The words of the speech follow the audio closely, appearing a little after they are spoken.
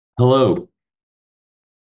Hello.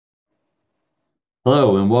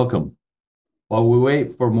 Hello and welcome. While we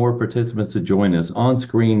wait for more participants to join us, on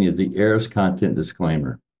screen is the ERIS content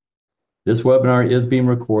disclaimer. This webinar is being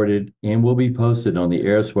recorded and will be posted on the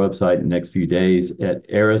ERIS website in the next few days at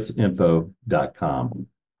erisinfo.com.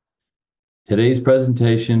 Today's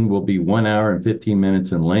presentation will be 1 hour and 15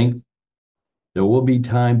 minutes in length. There will be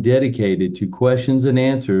time dedicated to questions and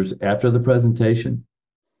answers after the presentation.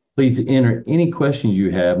 Please enter any questions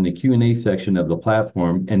you have in the Q&A section of the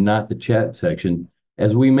platform and not the chat section,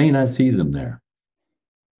 as we may not see them there.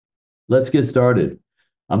 Let's get started.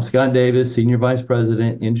 I'm Scott Davis, Senior Vice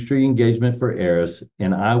President, Industry Engagement for ERIS,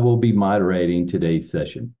 and I will be moderating today's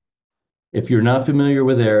session. If you're not familiar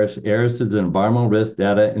with ERIS, ERIS is an environmental risk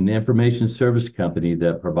data and information service company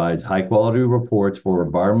that provides high-quality reports for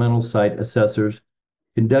environmental site assessors,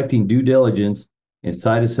 conducting due diligence and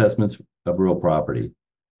site assessments of real property.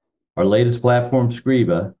 Our latest platform,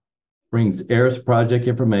 Scriba, brings ERIS project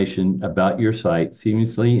information about your site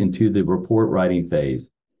seamlessly into the report writing phase,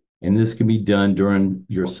 and this can be done during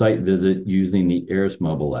your site visit using the ERIS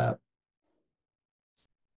mobile app.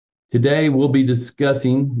 Today, we'll be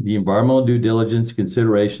discussing the environmental due diligence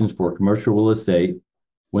considerations for commercial real estate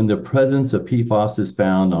when the presence of PFAS is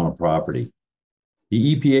found on a property.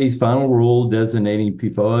 The EPA's final rule designating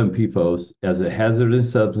PFOA and PFOS as a hazardous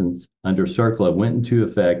substance under CERCLA went into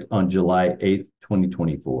effect on July 8,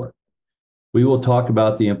 2024. We will talk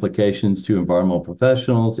about the implications to environmental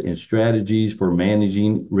professionals and strategies for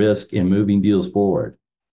managing risk and moving deals forward.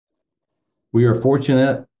 We are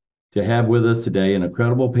fortunate to have with us today an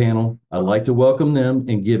incredible panel. I'd like to welcome them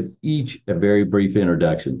and give each a very brief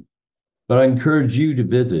introduction, but I encourage you to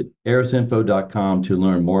visit erisinfo.com to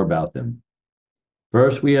learn more about them.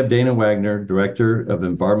 First, we have Dana Wagner, Director of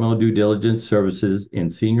Environmental Due Diligence Services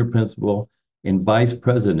and Senior Principal and Vice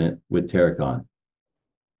President with Terracon.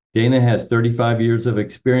 Dana has 35 years of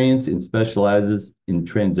experience and specializes in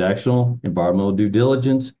transactional environmental due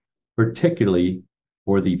diligence, particularly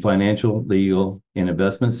for the financial, legal, and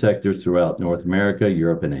investment sectors throughout North America,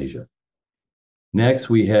 Europe, and Asia. Next,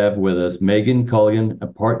 we have with us Megan Culligan, a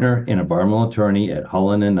partner and environmental attorney at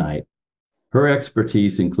Holland & Knight. Her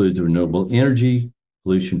expertise includes renewable energy,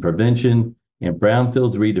 pollution prevention, and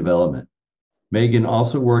brownfields redevelopment. Megan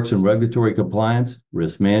also works in regulatory compliance,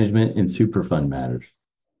 risk management, and Superfund matters.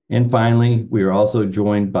 And finally, we are also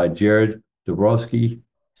joined by Jared Dabrowski,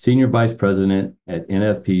 Senior Vice President at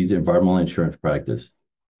NFP's Environmental Insurance Practice.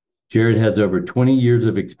 Jared has over 20 years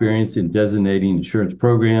of experience in designating insurance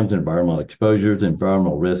programs, environmental exposures, and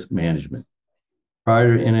environmental risk management.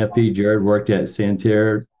 Prior to NFP, Jared worked at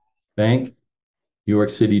Santander Bank, New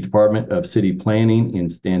York City Department of City Planning, and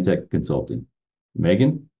Stantec Consulting.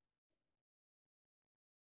 Megan?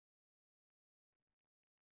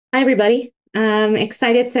 Hi, everybody. I'm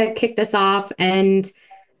excited to kick this off. And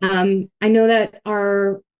I know that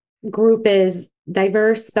our group is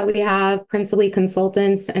diverse, but we have principally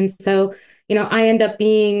consultants. And so, I end up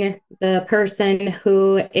being the person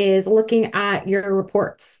who is looking at your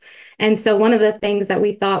reports. And so one of the things that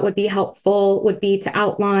we thought would be helpful would be to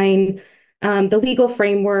outline the legal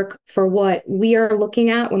framework for what we are looking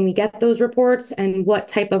at when we get those reports and what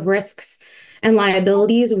type of risks and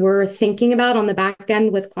liabilities we're thinking about on the back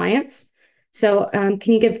end with clients. So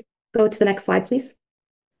can you go to the next slide, please?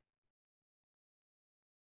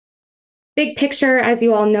 Big picture, as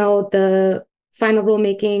you all know, the final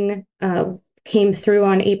rulemaking came through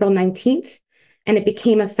on April 19th, and it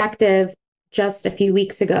became effective just a few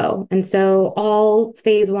weeks ago. And so all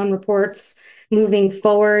phase one reports moving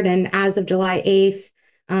forward, and as of July 8th,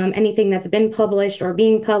 anything that's been published or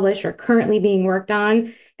being published or currently being worked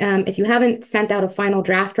on, if you haven't sent out a final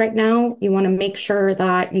draft right now, you want to make sure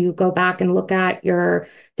that you go back and look at your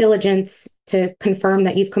diligence to confirm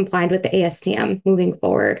that you've complied with the ASTM moving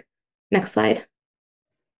forward. Next slide.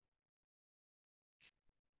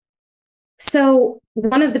 So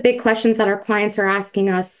one of the big questions that our clients are asking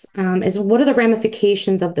us is, what are the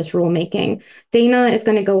ramifications of this rulemaking? Dana is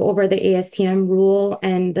going to go over the ASTM rule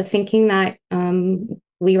and the thinking that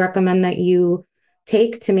we recommend that you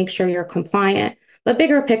take to make sure you're compliant. But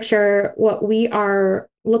bigger picture, what we are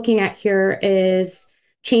looking at here is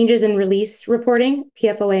changes in release reporting.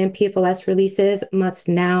 PFOA and PFOS releases must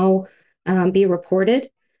now be reported.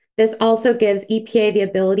 This also gives EPA the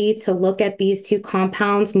ability to look at these two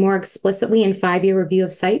compounds more explicitly in 5-year review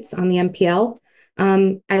of sites on the MPL.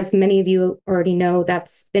 As many of you already know,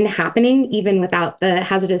 that's been happening even without the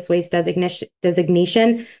hazardous waste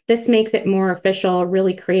designation. This makes it more official,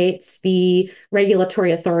 really creates the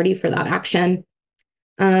regulatory authority for that action.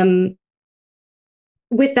 With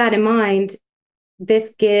that in mind,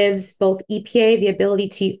 this gives both EPA the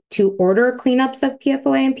ability to order cleanups of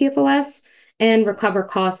PFOA and PFOS and recover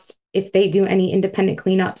costs if they do any independent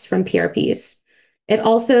cleanups from PRPs. It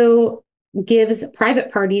also gives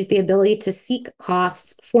private parties the ability to seek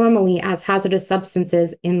costs formally as hazardous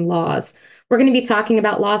substances in laws. We're going to be talking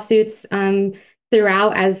about lawsuits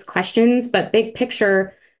throughout as questions, but big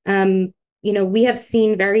picture, we have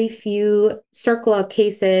seen very few CERCLA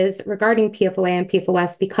cases regarding PFOA and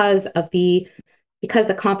PFOS because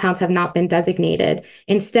the compounds have not been designated.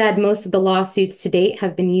 Instead, most of the lawsuits to date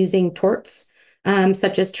have been using torts,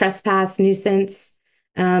 such as trespass, nuisance,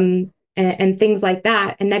 and things like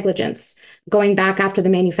that, and negligence, going back after the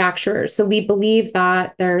manufacturers. So we believe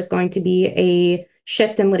that there's going to be a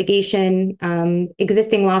shift in litigation.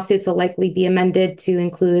 Existing lawsuits will likely be amended to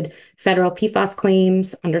include federal PFAS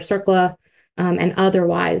claims under CERCLA and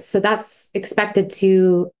otherwise. So that's expected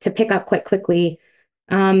to pick up quite quickly.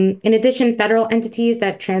 In addition, federal entities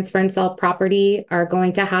that transfer and sell property are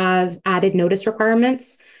going to have added notice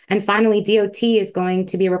requirements. And finally, DOT is going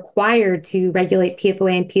to be required to regulate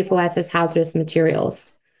PFOA and PFOS as hazardous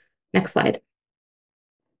materials. Next slide.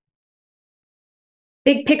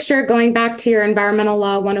 Big picture, going back to your Environmental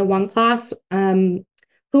Law 101 class, who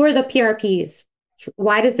are the PRPs?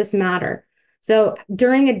 Why does this matter? So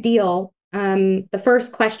during a deal, the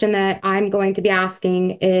first question that I'm going to be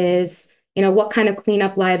asking is, what kind of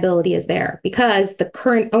cleanup liability is there? Because the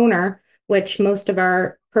current owner, which most of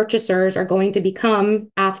our purchasers are going to become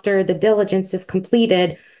after the diligence is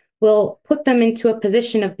completed, will put them into a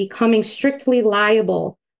position of becoming strictly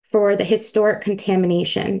liable for the historic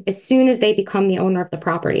contamination as soon as they become the owner of the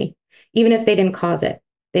property, even if they didn't cause it.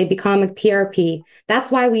 They become a PRP. That's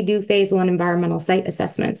why we do phase 1 environmental site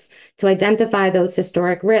assessments, to identify those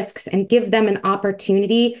historic risks and give them an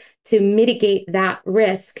opportunity to mitigate that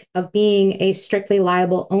risk of being a strictly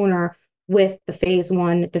liable owner with the phase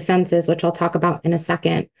 1 defenses, which I'll talk about in a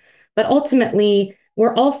second. But ultimately,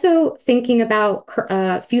 we're also thinking about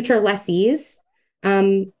future lessees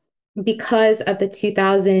because of the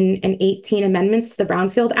 2018 amendments to the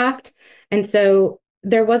Brownfield Act. And so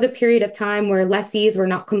there was a period of time where lessees were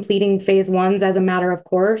not completing phase 1s as a matter of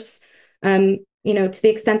course. To the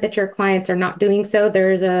extent that your clients are not doing so,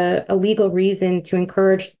 there's a legal reason to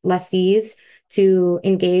encourage lessees to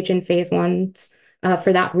engage in phase 1s.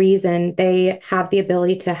 For that reason, they have the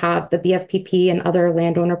ability to have the BFPP and other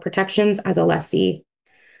landowner protections as a lessee.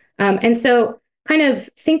 And so kind of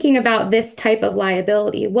thinking about this type of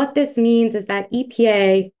liability, what this means is that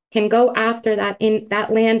EPA can go after that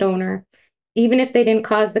landowner, even if they didn't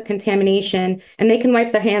cause the contamination, and they can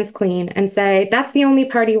wipe their hands clean and say, that's the only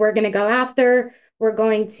party we're going to go after. We're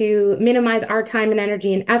going to minimize our time and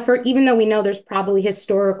energy and effort, even though we know there's probably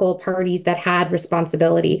historical parties that had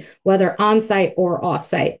responsibility, whether on-site or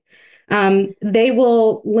off-site. They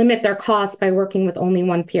will limit their costs by working with only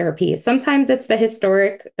one PRP. Sometimes it's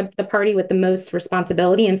the party with the most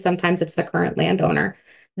responsibility, and sometimes it's the current landowner.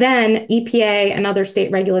 Then EPA and other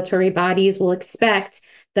state regulatory bodies will expect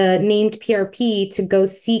the named PRP to go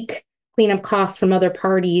seek cleanup costs from other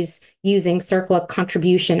parties using CERCLA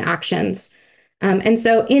contribution actions. And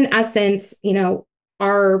so in essence,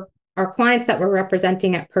 our clients that we're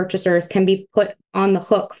representing at purchasers can be put on the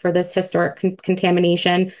hook for this historic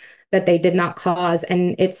contamination that they did not cause.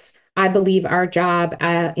 And it's, I believe, our job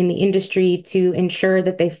in the industry to ensure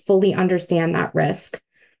that they fully understand that risk.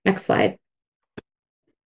 Next slide.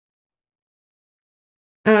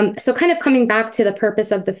 So kind of coming back to the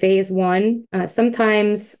purpose of the phase 1,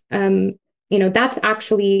 sometimes, that's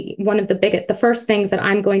actually one of the first things that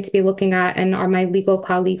I'm going to be looking at, and my legal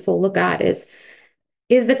colleagues will look at is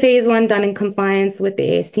the phase 1 done in compliance with the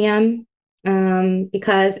ASTM?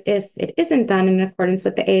 Because if it isn't done in accordance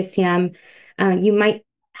with the ASTM, you might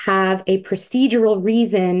have a procedural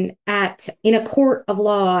reason in a court of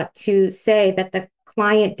law to say that the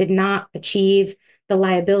client did not achieve the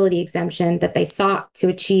liability exemption that they sought to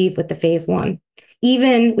achieve with the phase 1.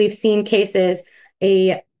 Even we've seen cases,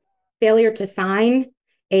 a failure to sign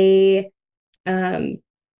a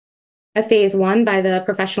phase 1 by the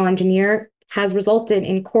professional engineer has resulted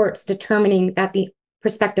in courts determining that the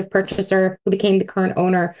prospective purchaser who became the current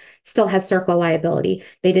owner still has CERCLA liability.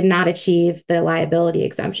 They did not achieve the liability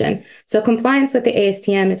exemption. So compliance with the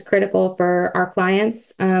ASTM is critical for our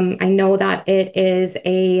clients. I know that it is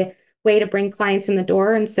a way to bring clients in the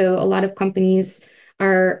door. And so a lot of companies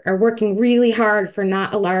are working really hard for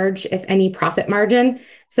not a large, if any, profit margin.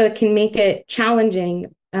 So it can make it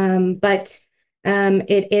challenging, but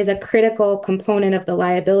it is a critical component of the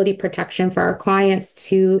liability protection for our clients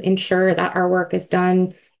to ensure that our work is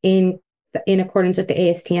done in accordance with the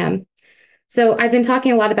ASTM. So I've been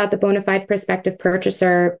talking a lot about the bona fide prospective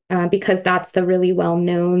purchaser because that's the really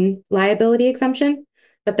well-known liability exemption,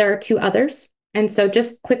 but there are two others. And so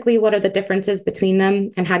just quickly, what are the differences between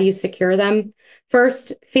them and how do you secure them?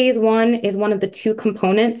 First, phase one is one of the two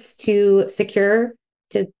components to secure,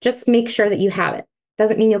 to just make sure that you have it.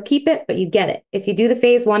 Doesn't mean you'll keep it, but you get it. If you do the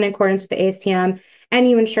phase one in accordance with the ASTM and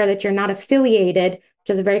you ensure that you're not affiliated, which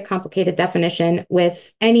is a very complicated definition,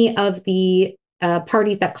 with any of the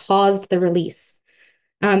parties that caused the release.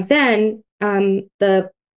 Then the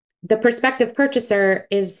prospective purchaser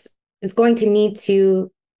is going to need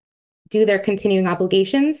to do their continuing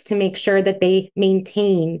obligations to make sure that they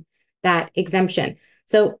maintain that exemption.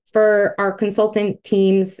 So for our consultant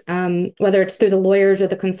teams, whether it's through the lawyers or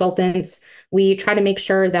the consultants, we try to make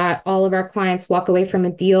sure that all of our clients walk away from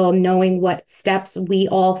a deal knowing what steps we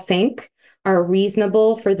all think are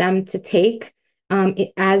reasonable for them to take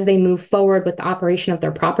as they move forward with the operation of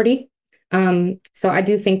their property. So I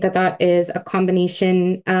do think that that is a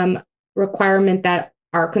combination requirement that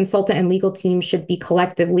our consultant and legal team should be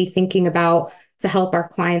collectively thinking about to help our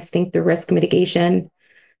clients think through risk mitigation.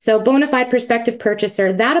 So bona fide prospective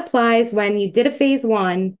purchaser, that applies when you did a phase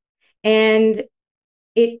one and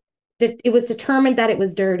it was determined that it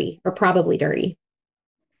was dirty or probably dirty.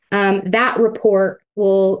 That report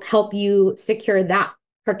will help you secure that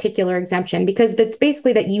particular exemption because it's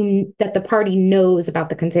basically that the party knows about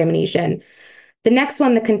the contamination. The next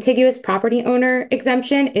one, the contiguous property owner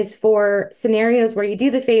exemption, is for scenarios where you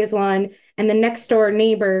do the phase one and the next door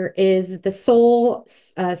neighbor is the sole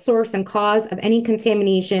source and cause of any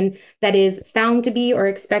contamination that is found to be or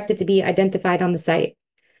expected to be identified on the site.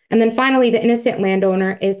 And then finally, the innocent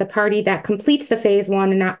landowner is the party that completes the phase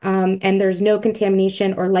one and there's no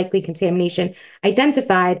contamination or likely contamination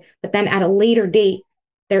identified, but then at a later date,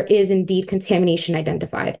 there is indeed contamination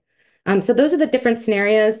identified. So those are the different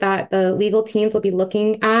scenarios that the legal teams will be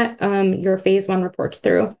looking at your phase one reports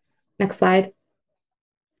through. Next slide.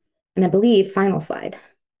 And I believe final slide.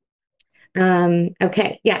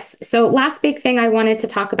 Okay, yes. So last big thing I wanted to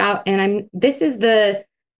talk about, and this is the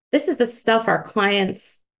stuff our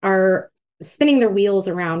clients are spinning their wheels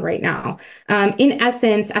around right now. In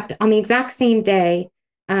essence, on the exact same day,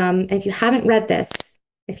 and if you haven't read this,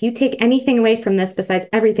 if you take anything away from this besides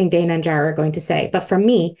everything Dana and Jara are going to say, but from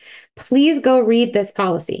me, please go read this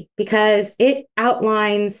policy because it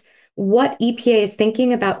outlines what EPA is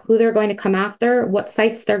thinking about who they're going to come after, what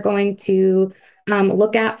sites they're going to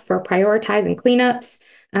look at for prioritizing cleanups.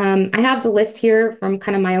 I have the list here from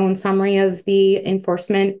kind of my own summary of the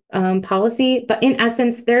enforcement policy, but in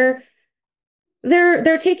essence, they're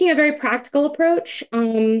taking a very practical approach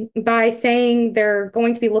by saying they're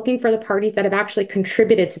going to be looking for the parties that have actually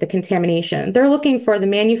contributed to the contamination. They're looking for the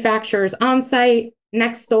manufacturers on site,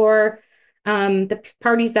 next door, the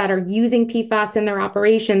parties that are using PFAS in their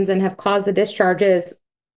operations and have caused the discharges.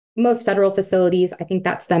 Most federal facilities, I think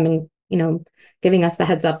that's them, and giving us the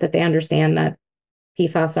heads up that they understand that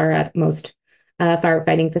PFAS are at most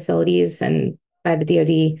firefighting facilities and by the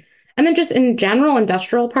DoD. And then just in general,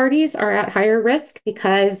 industrial parties are at higher risk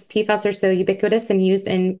because PFAS are so ubiquitous and used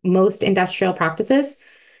in most industrial practices.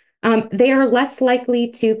 They are less likely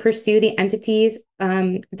to pursue the entities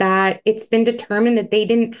that it's been determined that they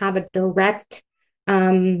didn't have a direct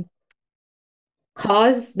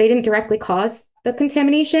cause. They didn't directly cause the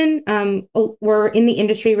contamination. We're in the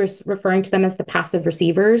industry referring to them as the passive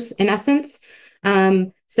receivers in essence.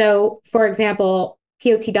 So for example,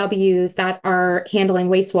 POTWs that are handling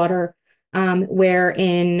wastewater,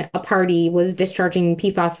 wherein a party was discharging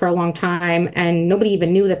PFAS for a long time and nobody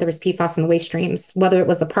even knew that there was PFAS in the waste streams, whether it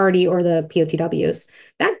was the party or the POTWs.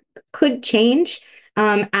 That could change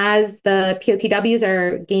as the POTWs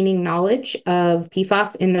are gaining knowledge of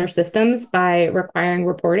PFAS in their systems by requiring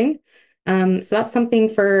reporting. So that's something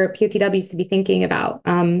for POTWs to be thinking about.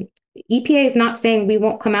 EPA is not saying we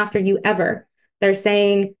won't come after you ever. They're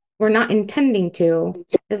saying we're not intending to,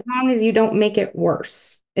 as long as you don't make it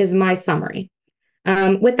worse, is my summary.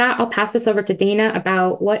 With that, I'll pass this over to Dana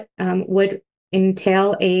about what would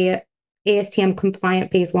entail a ASTM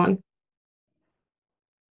compliant phase one.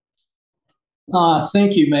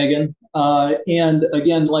 Thank you, Megan. And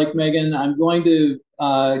again, like Megan, I'm going to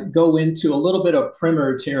go into a little bit of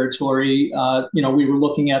primer territory. We were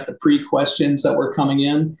looking at the pre-questions that were coming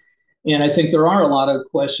in. And I think there are a lot of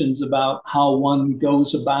questions about how one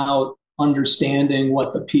goes about understanding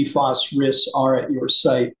what the PFAS risks are at your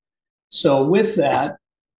site. So with that,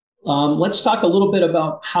 let's talk a little bit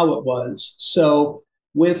about how it was. So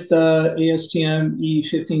with the ASTM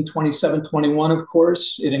E152721, of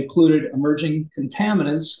course, it included emerging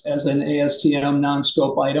contaminants as an ASTM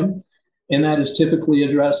non-scope item. and that is typically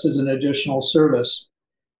addressed as an additional service.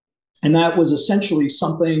 And that was essentially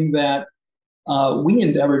something that we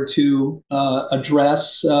endeavored to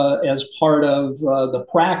address as part of the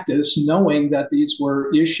practice, knowing that these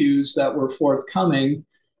were issues that were forthcoming,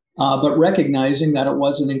 but recognizing that it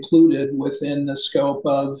wasn't included within the scope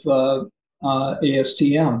of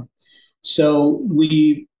ASTM. So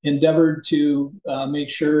we endeavored to make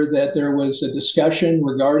sure that there was a discussion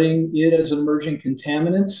regarding it as an emerging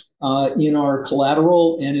contaminant in our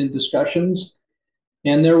collateral and in discussions.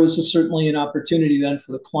 And there was certainly an opportunity then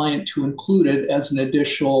for the client to include it as an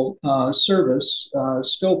additional service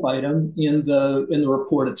scope item in the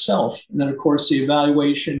report itself. And then, of course, the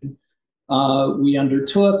evaluation we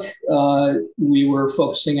undertook, we were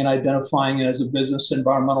focusing on identifying it as a business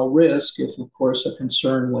environmental risk if, of course, a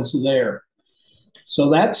concern was there. So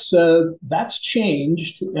that's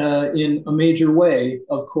changed in a major way,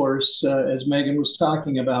 of course, as Megan was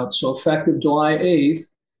talking about. So effective July 8th,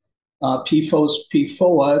 PFOS,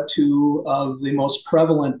 PFOA, two of the most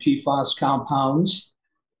prevalent PFAS compounds,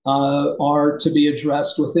 are to be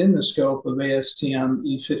addressed within the scope of ASTM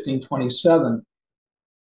E1527.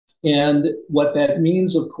 And what that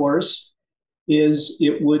means, of course, is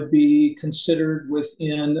it would be considered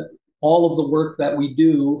within all of the work that we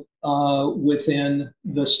do within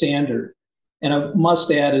the standard. And I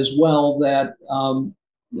must add as well that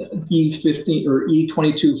E15 or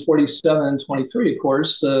E2247 and 23, of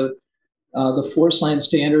course, the forest land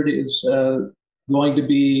standard is going to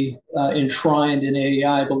be enshrined in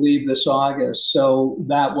AEI, I believe, this August. So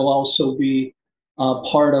that will also be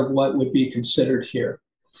part of what would be considered here.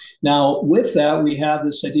 Now, with that, we have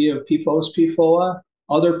this idea of PFOS, PFOA.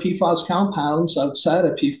 Other PFAS compounds outside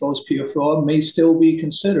of PFOS, PFOA may still be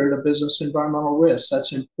considered a business environmental risk.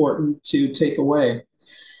 That's important to take away.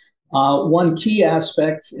 One key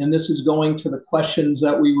aspect, and this is going to the questions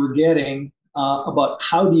that we were getting about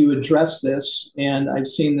how do you address this, and I've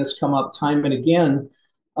seen this come up time and again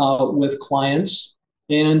with clients.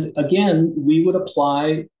 And again, we would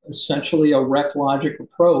apply essentially a rec logic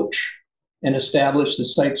approach and establish the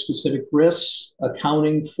site-specific risks,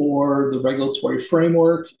 accounting for the regulatory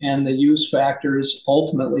framework and the use factors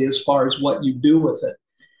ultimately as far as what you do with it.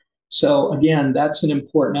 So again, that's an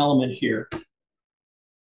important element here.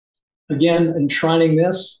 Again, enshrining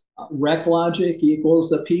this, rec logic equals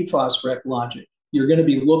the PFAS rec logic. You're going to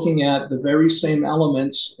be looking at the very same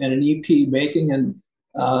elements in an EP, making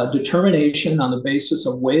a determination on the basis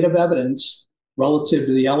of weight of evidence relative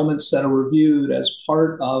to the elements that are reviewed as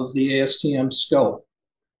part of the ASTM scope.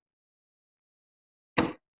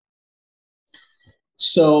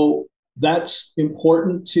 So that's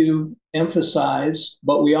important to emphasize,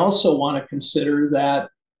 but we also want to consider that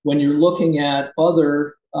when you're looking at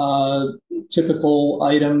other typical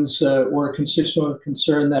items or constituent of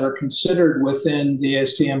concern that are considered within the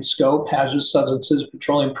ASTM scope, hazardous substances,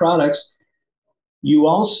 petroleum products, you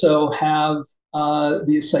also have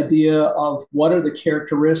this idea of what are the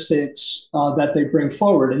characteristics that they bring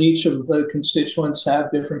forward. And each of the constituents have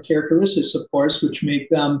different characteristics, of course, which make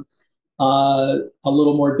them a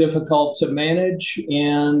little more difficult to manage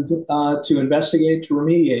and to investigate, to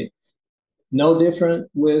remediate. No different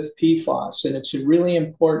with PFAS. And it's really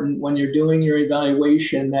important when you're doing your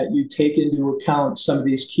evaluation that you take into account some of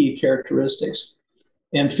these key characteristics.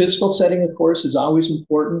 And physical setting, of course, is always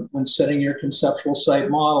important when setting your conceptual site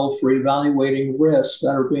model for evaluating risks that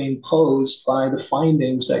are being posed by the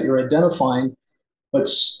findings that you're identifying, but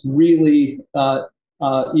really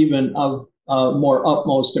even of more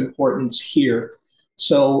utmost importance here.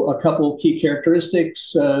 So a couple of key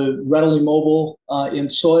characteristics, readily mobile in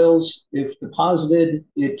soils. If deposited,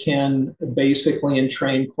 it can basically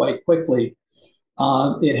entrain quite quickly.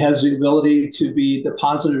 It has the ability to be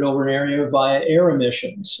deposited over an area via air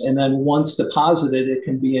emissions. And then once deposited, it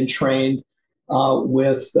can be entrained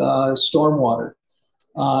with stormwater.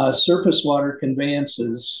 Surface water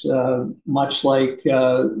conveyances, much like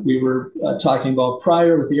we were talking about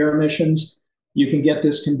prior with the air emissions, you can get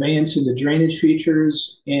this conveyance into drainage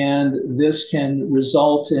features, and this can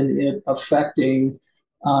result in it affecting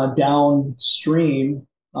downstream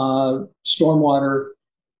stormwater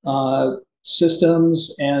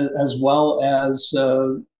systems and as well as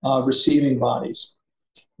receiving bodies.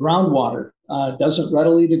 Groundwater doesn't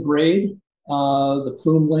readily degrade. The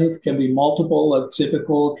plume length can be multiple of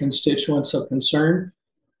typical constituents of concern.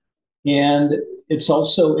 And it's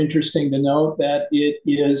also interesting to note that it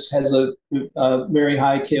has a very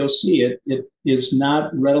high KOC. It is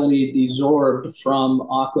not readily desorbed from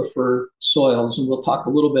aquifer soils. And we'll talk a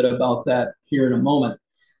little bit about that here in a moment.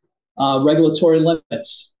 Regulatory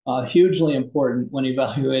limits, hugely important when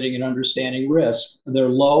evaluating and understanding risk. They're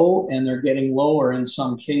low and they're getting lower in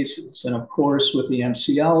some cases. And of course, with the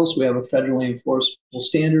MCLs, we have a federally enforceable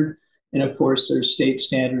standard. And of course, there's state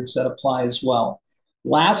standards that apply as well.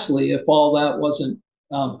 Lastly, if all that wasn't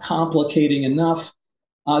complicating enough,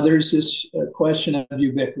 there's this question of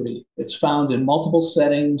ubiquity. It's found in multiple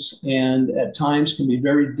settings and at times can be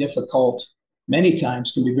very difficult, many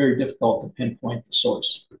times can be very difficult to pinpoint the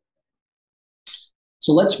source.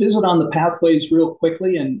 So let's visit on the pathways real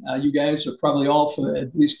quickly. And you guys are probably all,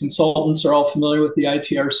 at least consultants, are all familiar with the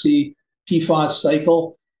ITRC PFOS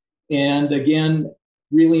cycle. And again,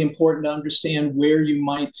 really important to understand where you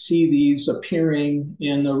might see these appearing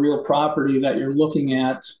in the real property that you're looking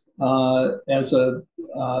at as an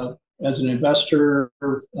investor,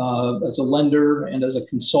 as a lender, and as a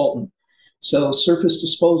consultant. So surface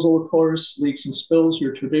disposal, of course, leaks and spills,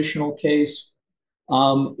 your traditional case.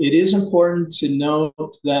 It is important to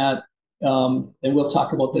note that, and we'll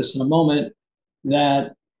talk about this in a moment,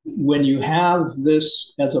 that when you have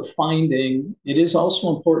this as a finding, it is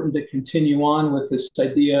also important to continue on with this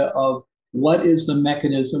idea of what is the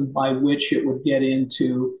mechanism by which it would get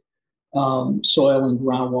into soil and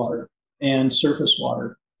groundwater and surface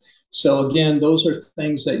water. So again, those are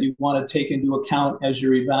things that you want to take into account as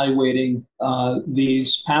you're evaluating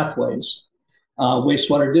these pathways.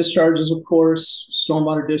 Wastewater discharges, of course,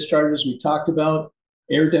 stormwater discharges we talked about,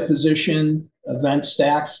 air deposition, vent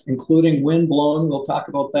stacks, including wind blowing. We'll talk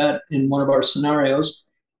about that in one of our scenarios.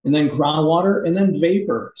 And then groundwater, and then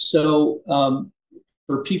vapor. So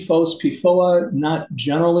for PFOS, PFOA, not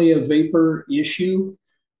generally a vapor issue,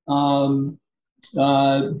 but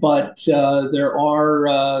there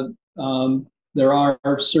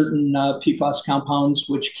are certain PFOS compounds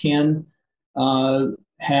which can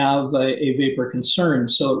have a vapor concern.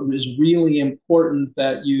 So it is really important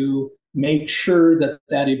that you make sure that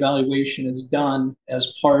that evaluation is done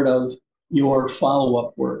as part of your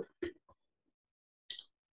follow-up work.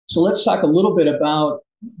 So let's talk a little bit about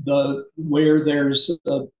where there's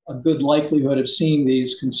a good likelihood of seeing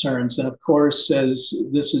these concerns. And of course, as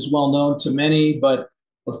this is well known to many, but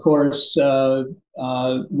of course,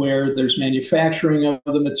 where there's manufacturing of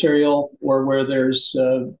the material or where there's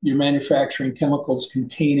you're manufacturing chemicals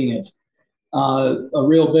containing it. A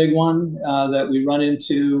real big one that we run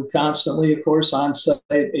into constantly, of course, on-site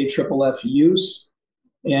AFFF use.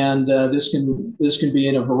 And this can be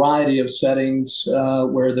in a variety of settings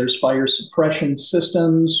where there's fire suppression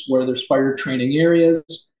systems, where there's fire training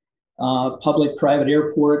areas, public-private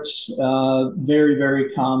airports, very,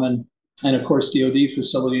 very common. And of course, DoD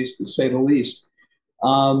facilities, to say the least.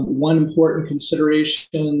 One important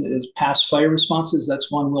consideration is past fire responses.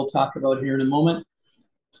 That's one we'll talk about here in a moment.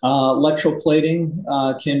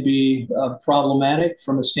 Electroplating can be problematic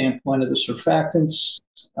from a standpoint of the surfactants,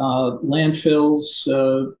 landfills,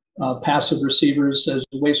 passive receivers as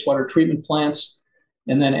wastewater treatment plants,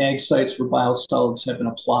 and then ag sites where biosolids have been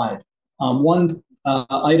applied. One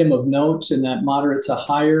item of note in that moderate to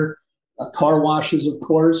higher car washes, of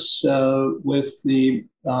course, with the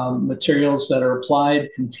materials that are applied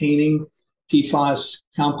containing PFAS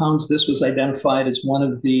compounds. This was identified as one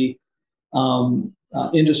of the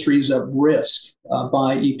industries at risk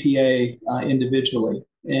by EPA individually.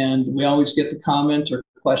 And we always get the comment or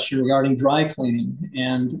question regarding dry cleaning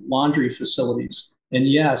and laundry facilities. And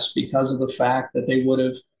yes, because of the fact that they would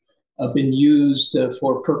have been used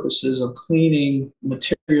for purposes of cleaning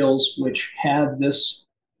materials which had this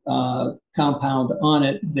compound on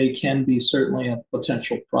it, they can be certainly a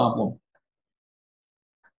potential problem.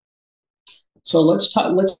 So let's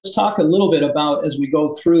talk a little bit about, as we go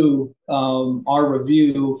through our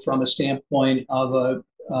review from a standpoint of a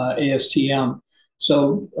ASTM.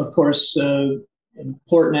 So of course, an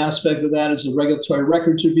important aspect of that is the regulatory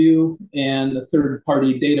records review and the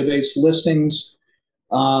third-party database listings.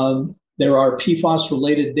 There are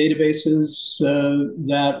PFOS-related databases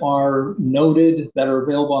that are noted, that are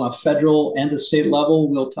available on a federal and a state level.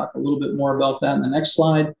 We'll talk a little bit more about that in the next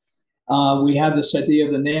slide. We have this idea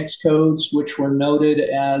of the NAICS codes, which were noted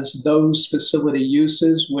as those facility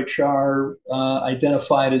uses which are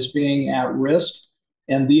identified as being at risk.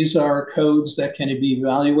 And these are codes that can be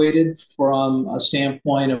evaluated from a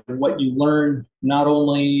standpoint of what you learn, not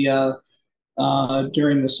only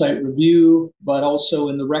during the site review, but also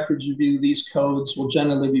in the records review. These codes will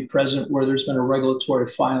generally be present where there's been a regulatory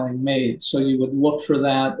filing made. So you would look for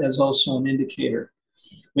that as also an indicator.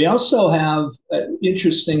 We also have,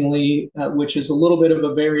 interestingly, which is a little bit of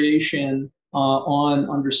a variation on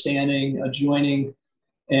understanding adjoining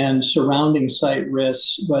and surrounding site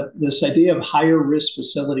risks, but this idea of higher risk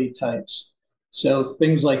facility types. So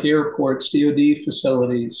things like airports, DoD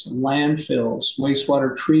facilities, landfills,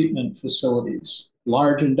 wastewater treatment facilities,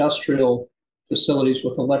 large industrial facilities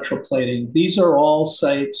with electroplating. These are all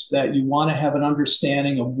sites that you want to have an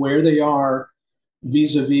understanding of where they are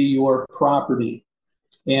vis-a-vis your property.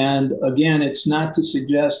 And again, it's not to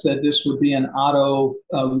suggest that this would be an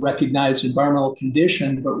auto-recognized environmental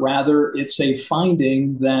condition, but rather it's a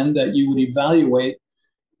finding then that you would evaluate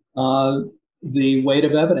the weight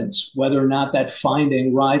of evidence, whether or not that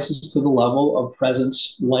finding rises to the level of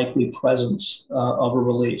likely presence of a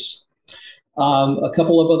release. A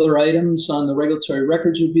couple of other items on the regulatory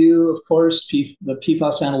records review, of course, the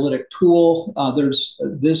PFAS analytic tool.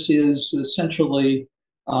 This is essentially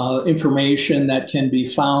information that can be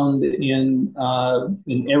found in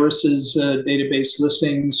ERIS's database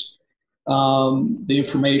listings. The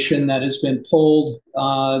information that has been pulled.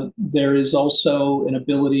 There is also an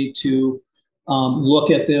ability to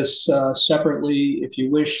look at this separately if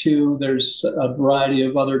you wish to. There's a variety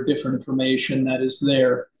of other different information that is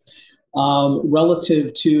there.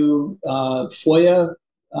 Relative to FOIA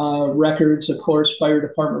records, of course, fire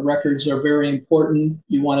department records are very important.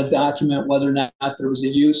 You want to document whether or not there was a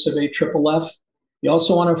use of AFFF. You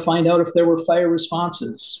also want to find out if there were fire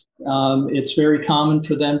responses. It's very common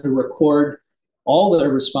for them to record all their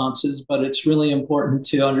responses, but it's really important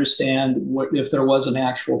to understand if there was an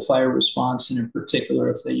actual fire response, and in particular,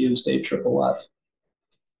 if they used AFFF.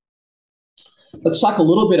 Let's talk a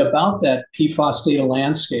little bit about that PFAS data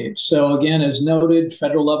landscape. So again, as noted,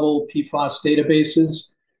 federal level PFAS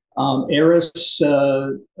databases. ERIS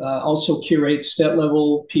also curates state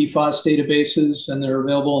level PFAS databases, and they're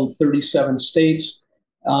available in 37 states.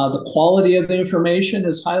 The quality of the information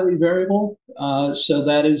is highly variable, so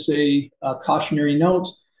that is a cautionary note.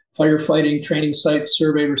 Firefighting training sites,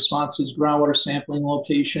 survey responses, groundwater sampling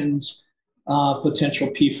locations, potential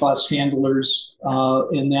PFAS handlers,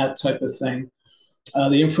 and that type of thing.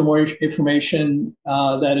 The information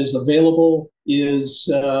that is available is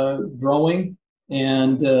growing,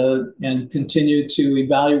 and continue to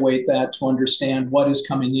evaluate that to understand what is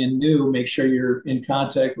coming in new. Make sure you're in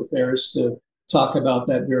contact with ERIS to talk about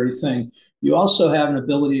that very thing. You also have an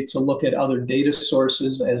ability to look at other data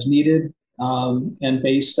sources as needed, and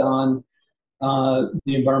based on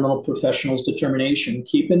the environmental professional's determination.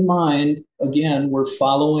 Keep in mind, again, we're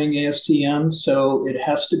following ASTM, so it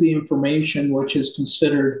has to be information which is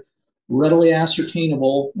considered readily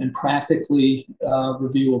ascertainable and practically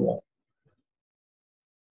reviewable.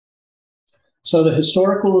 So the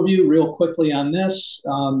historical review, real quickly on this,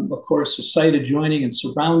 of course, the site adjoining and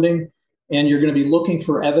surrounding, and you're going to be looking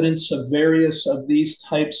for evidence of various of these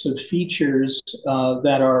types of features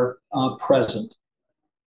that are present.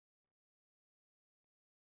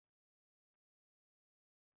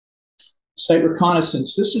 Site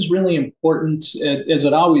reconnaissance. This is really important, as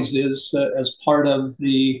it always is, as part of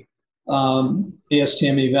the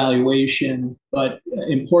ASTM evaluation, but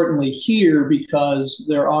importantly here because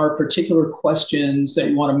there are particular questions that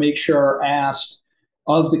you want to make sure are asked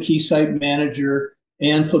of the key site manager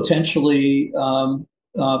and potentially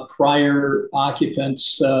prior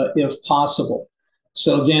occupants if possible.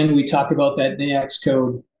 So again, we talk about that NAICS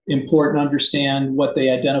code. Important to understand what they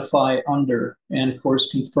identify under, and of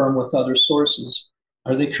course confirm with other sources.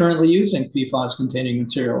 Are they currently using PFAS-containing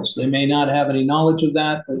materials? They may not have any knowledge of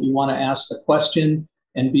that, but you want to ask the question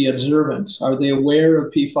and be observant. Are they aware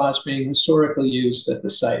of PFAS being historically used at the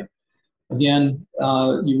site? Again,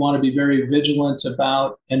 you want to be very vigilant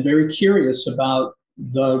about and very curious about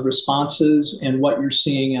the responses and what you're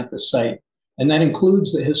seeing at the site. And that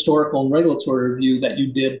includes the historical and regulatory review that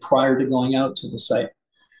you did prior to going out to the site.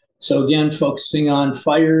 So again, focusing on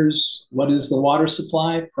fires, what is the water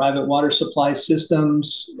supply, private water supply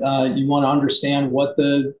systems? You want to understand what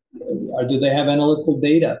do they have analytical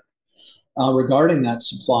data regarding that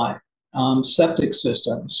supply? Septic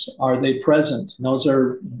systems, are they present? Those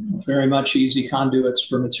are very much easy conduits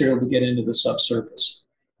for material to get into the subsurface.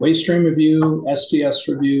 Waste stream review, SPS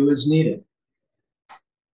review is needed.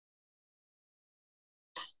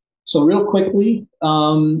 So real quickly,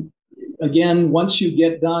 again, once you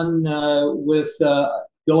get done with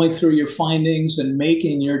going through your findings and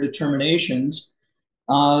making your determinations,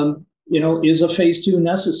 is a phase 2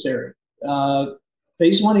 necessary?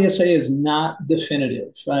 Phase 1 ESA is not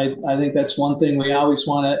definitive. I think that's one thing we always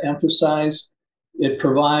want to emphasize. It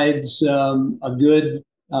provides a good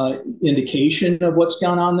indication of what's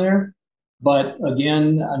going on there, but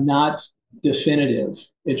again, not definitive.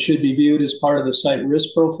 It should be viewed as part of the site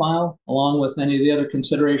risk profile, along with any of the other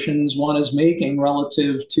considerations one is making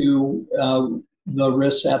relative to the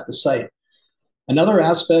risks at the site. Another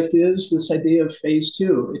aspect is this idea of phase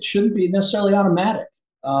two. It shouldn't be necessarily automatic.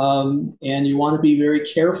 And you want to be very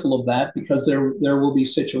careful of that because there will be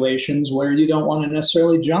situations where you don't want to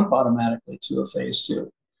necessarily jump automatically to a phase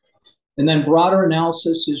two. And then broader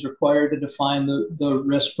analysis is required to define the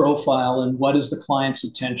risk profile and what is the client's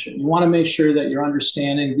intention. You want to make sure that you're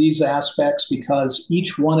understanding these aspects because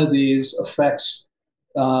each one of these affects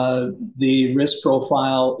the risk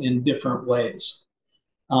profile in different ways.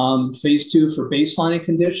 Phase two for baselining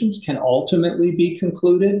conditions can ultimately be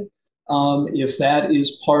concluded if that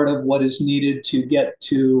is part of what is needed to get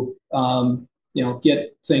to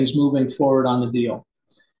get things moving forward on the deal.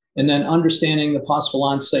 And then understanding the possible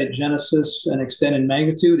on-site genesis and extent and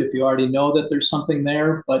magnitude, if you already know that there's something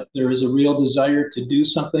there, but there is a real desire to do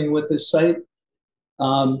something with this site,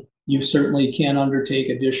 you certainly can undertake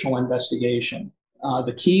additional investigation.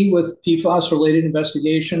 The key with PFAS-related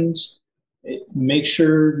investigations, make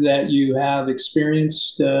sure that you have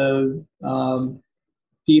experienced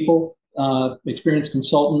people, experienced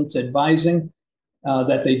consultants advising,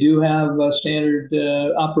 that they do have standard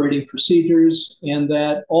operating procedures, and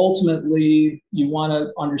that ultimately you want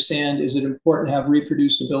to understand, is it important to have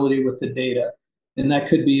reproducibility with the data? And that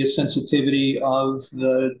could be a sensitivity of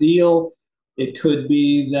the deal. It could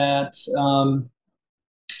be that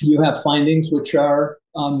you have findings which are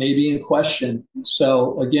maybe in question.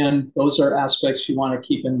 So again, those are aspects you want to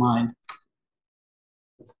keep in mind.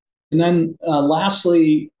 And then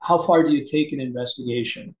lastly, how far do you take an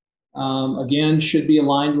investigation? Again, should be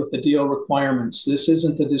aligned with the deal requirements. This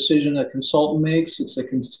isn't a decision a consultant makes. It's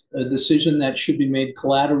a decision that should be made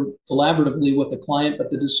collaboratively with the client,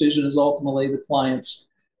 but the decision is ultimately the client's.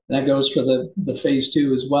 That goes for the phase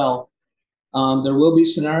two as well. There will be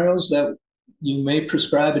scenarios that you may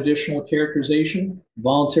prescribe additional characterization,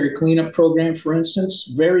 voluntary cleanup program, for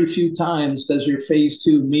instance. Very few times does your phase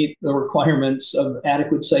two meet the requirements of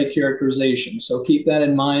adequate site characterization. So keep that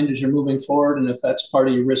in mind as you're moving forward and if that's part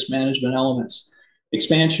of your risk management elements.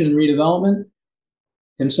 Expansion and redevelopment,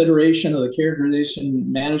 consideration of the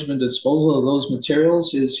characterization, management, disposal of those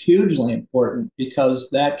materials is hugely important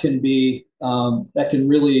because that can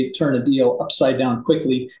really turn a deal upside down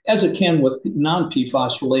quickly, as it can with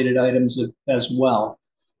non-PFAS related items as well,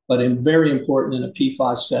 but very important in a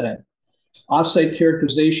PFAS setting. Offsite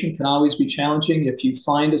characterization can always be challenging. If you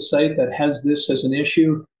find a site that has this as an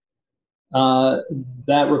issue,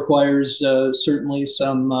 that requires certainly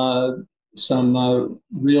some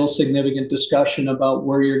real significant discussion about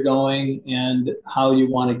where you're going and how you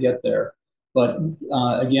want to get there. But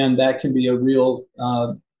again, that can be a real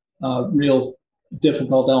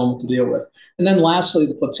difficult element to deal with. And then lastly,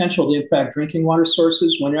 the potential to impact drinking water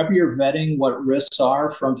sources. Whenever you're vetting what risks are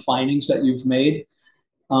from findings that you've made,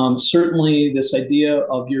 certainly this idea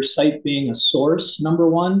of your site being a source, number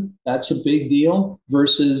one, that's a big deal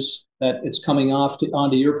versus that it's coming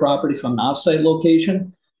onto your property from an offsite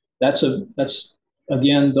location. That's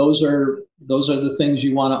again, those are the things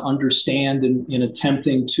you want to understand in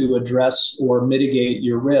attempting to address or mitigate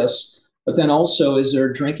your risks. But then also, is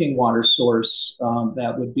there a drinking water source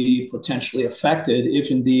that would be potentially affected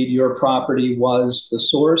if indeed your property was the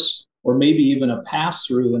source, or maybe even a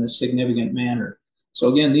pass-through in a significant manner? So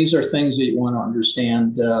again, these are things that you want to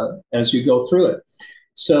understand as you go through it.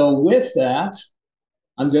 So with that,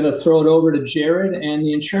 I'm going to throw it over to Jared and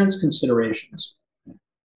the insurance considerations.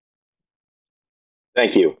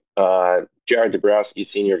 Thank you. Jared Dabrowski,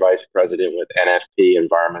 Senior Vice President with NFP,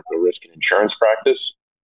 Environmental Risk and Insurance Practice.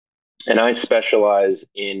 And I specialize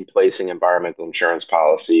in placing environmental insurance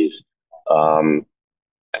policies. A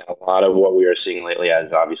lot of what we are seeing lately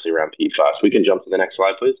is obviously around PFAS. We can jump to the next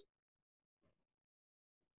slide, please.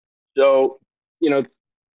 So, to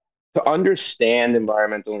understand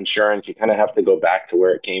environmental insurance, you kind of have to go back to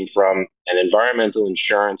where it came from. And environmental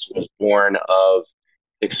insurance was born of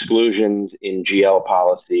exclusions in GL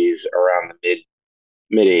policies around the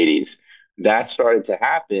mid 80s. That started to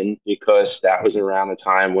happen because that was around the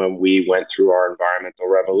time when we went through our environmental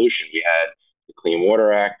revolution. We had the Clean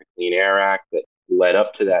Water Act, the Clean Air Act that led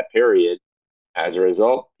up to that period. As a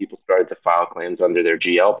result, people started to file claims under their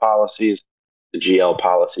GL policies. The GL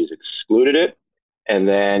policies excluded it, and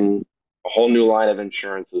then a whole new line of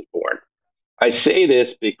insurance was born. I say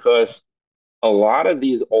this because a lot of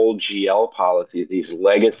these old GL policies, these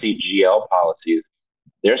legacy GL policies,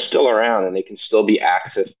 they're still around and they can still be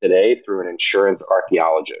accessed today through an insurance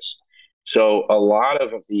archaeologist. So a lot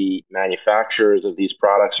of the manufacturers of these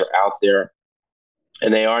products are out there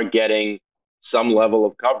and they are getting some level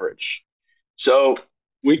of coverage. So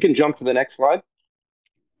we can jump to the next slide.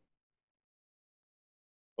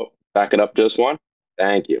 Oh, back it up just one.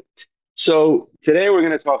 Thank you. So today we're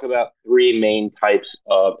going to talk about three main types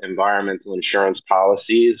of environmental insurance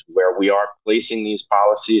policies where we are placing these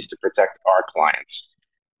policies to protect our clients.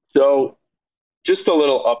 So just a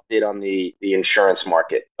little update on the insurance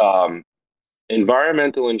market.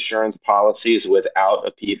 Environmental insurance policies without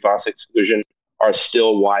a PFAS exclusion are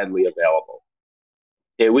still widely available.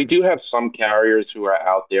 Okay, we do have some carriers who are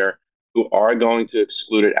out there who are going to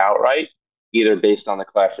exclude it outright, either based on the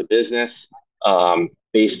class of business,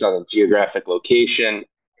 based on the geographic location,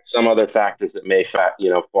 some other factors that may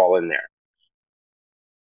fall in there.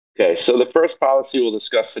 Okay, so the first policy we'll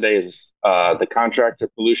discuss today is the contractor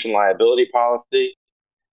pollution liability policy.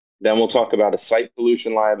 Then we'll talk about a site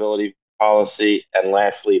pollution liability policy, and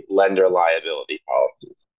lastly, lender liability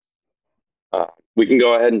policies. We can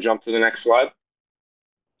go ahead and jump to the next slide.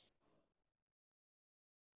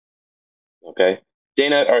 Okay.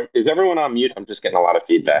 Dana, is everyone on mute? I'm just getting a lot of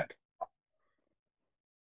feedback.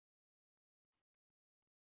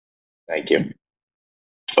 Thank you.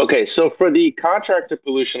 Okay, so for the contractor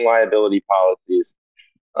pollution liability policies,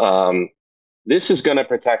 this is going to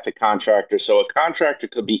protect a contractor. So a contractor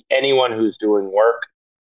could be anyone who's doing work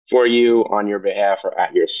for you on your behalf or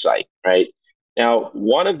at your site, right? Now,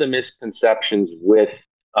 one of the misconceptions with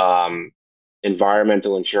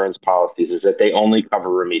environmental insurance policies is that they only cover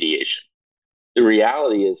remediation. The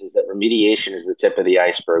reality is that remediation is the tip of the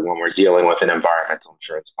iceberg when we're dealing with an environmental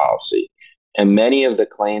insurance policy. And many of the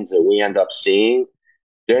claims that we end up seeing,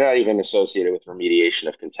 they're not even associated with remediation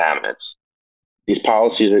of contaminants. These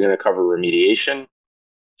policies are going to cover remediation,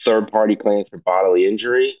 third-party claims for bodily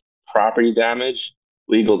injury, property damage,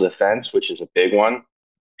 legal defense, which is a big one,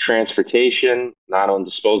 transportation, non-owned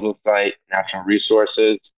disposal site, natural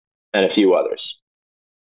resources, and a few others.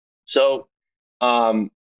 So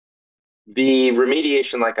the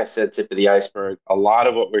remediation, like I said, tip of the iceberg. A lot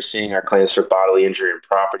of what we're seeing are claims for bodily injury and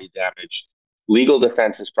property damage. Legal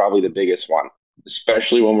defense is probably the biggest one,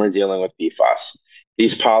 especially when we're dealing with PFAS.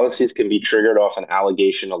 These policies can be triggered off an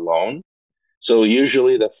allegation alone. So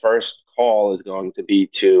usually the first call is going to be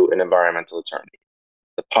to an environmental attorney.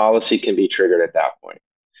 The policy can be triggered at that point.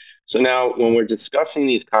 So now when we're discussing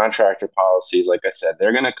these contractor policies, like I said,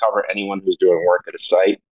 they're going to cover anyone who's doing work at a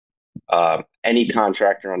site, any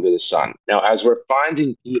contractor under the sun. Now, as we're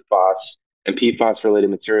finding PFAS and PFAS-related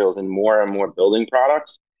materials in more and more building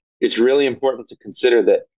products, it's really important to consider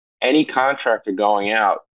that any contractor going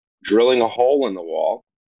out, drilling a hole in the wall,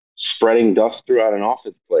 spreading dust throughout an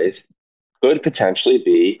office place, could potentially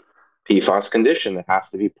be PFAS condition that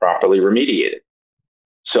has to be properly remediated.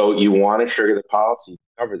 So you want to trigger the policy to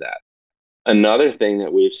cover that. Another thing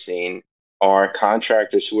that we've seen are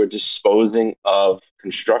contractors who are disposing of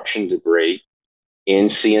construction debris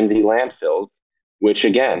in C&D landfills, which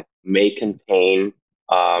again may contain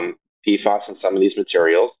PFAS in some of these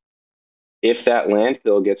materials. If that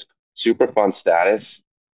landfill gets Superfund status,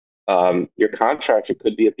 your contractor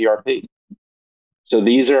could be a PRP. So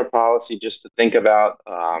these are a policy just to think about,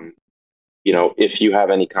 if you have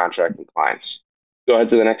any contracting clients. Go ahead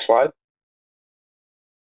to the next slide.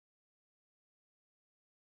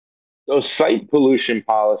 So site pollution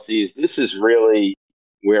policies, this is really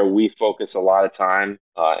where we focus a lot of time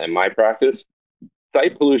in my practice.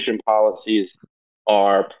 Site pollution policies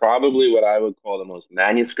are probably what I would call the most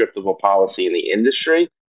manuscriptable policy in the industry,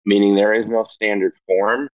 meaning there is no standard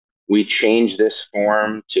form. We change this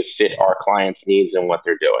form to fit our clients' needs and what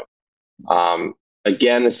they're doing.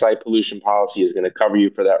 Again, the site pollution policy is going to cover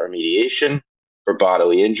you for that remediation, for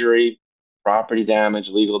bodily injury, property damage,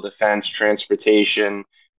 legal defense, transportation,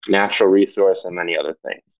 natural resource, and many other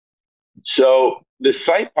things. So the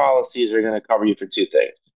site policies are going to cover you for two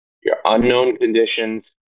things: your unknown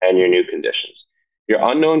conditions and your new conditions. Your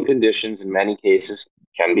unknown conditions in many cases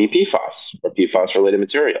can be PFAS or PFAS related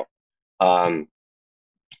material.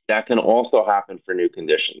 That can also happen for new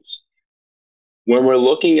conditions. When we're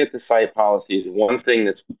looking at the site policies, one thing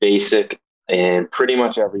that's basic in pretty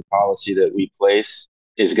much every policy that we place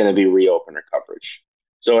is going to be reopener coverage.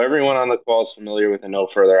 So everyone on the call is familiar with a no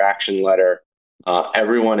further action letter.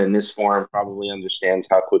 Everyone in this forum probably understands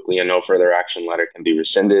how quickly a no further action letter can be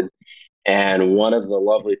rescinded. And one of the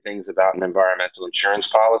lovely things about an environmental insurance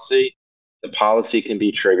policy, the policy can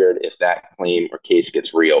be triggered if that claim or case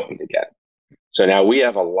gets reopened again. So now we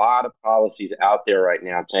have a lot of policies out there right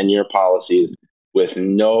now, 10-year policies with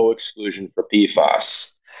no exclusion for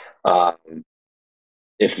PFAS.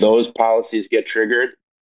 If those policies get triggered,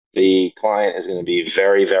 the client is going to be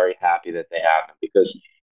very, very happy that they have them, because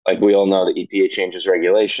like we all know, the EPA changes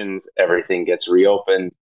regulations, everything gets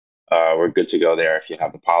reopened. We're good to go there if you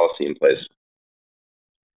have the policy in place.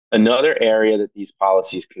 Another area that these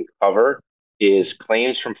policies can cover is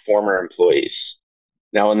claims from former employees.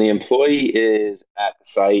 Now, when the employee is at the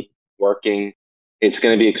site working, it's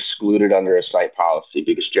going to be excluded under a site policy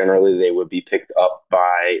because generally they would be picked up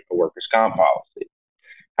by a workers' comp policy.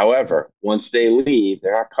 However, once they leave,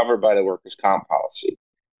 they're not covered by the workers' comp policy.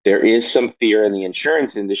 There is some fear in the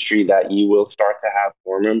insurance industry that you will start to have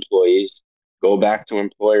former employees go back to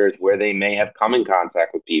employers where they may have come in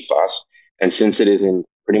contact with PFAS. And since it is in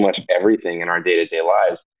pretty much everything in our day-to-day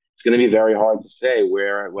lives, it's going to be very hard to say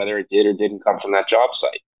whether it did or didn't come from that job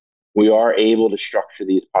site. We are able to structure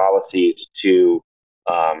these policies to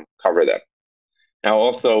cover them. Now,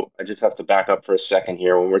 also, I just have to back up for a second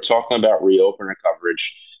here. When we're talking about reopener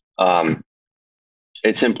coverage,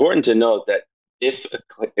 it's important to note that if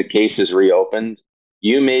a case is reopened,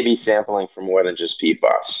 you may be sampling for more than just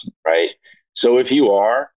PFAS, right? So if you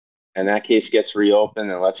are, and that case gets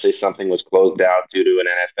reopened, and let's say something was closed out due to an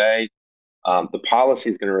NFA, the policy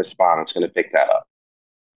is going to respond. It's going to pick that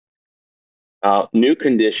up. New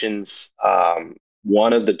conditions,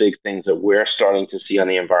 one of the big things that we're starting to see on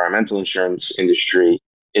the environmental insurance industry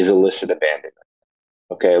is illicit abandonment.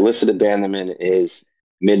 Okay, illicit abandonment is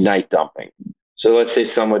midnight dumping. So let's say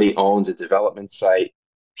somebody owns a development site.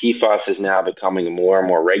 PFAS is now becoming more and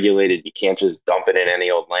more regulated. You can't just dump it in any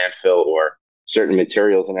old landfill or certain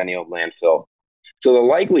materials in any old landfill. So the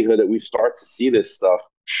likelihood that we start to see this stuff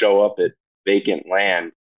show up at vacant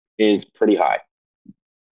land is pretty high,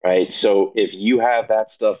 right? So if you have that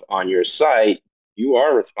stuff on your site, you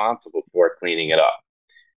are responsible for cleaning it up.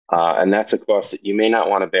 And that's a cost that you may not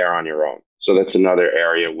want to bear on your own. So that's another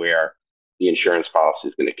area where the insurance policy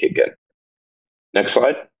is going to kick in. Next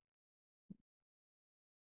slide.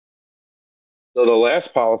 So the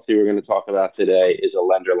last policy we're going to talk about today is a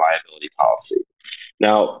lender liability policy.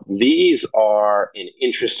 Now, these are an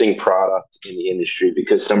interesting product in the industry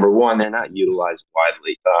because, number one, they're not utilized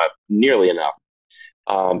widely, nearly enough.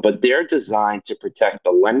 But they're designed to protect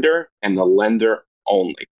the lender and the lender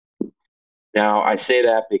only. Now, I say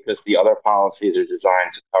that because the other policies are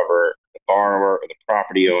designed to cover the borrower or the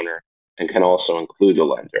property owner and can also include the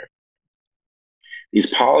lender. These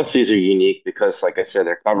policies are unique because, like I said,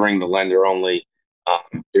 they're covering the lender only.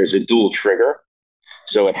 There's a dual trigger.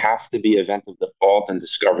 So it has to be event of default and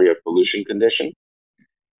discovery of pollution condition.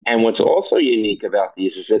 And what's also unique about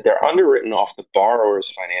these is that they're underwritten off the borrower's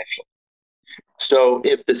financial. So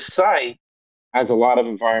if the site has a lot of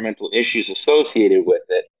environmental issues associated with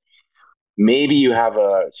it, maybe you have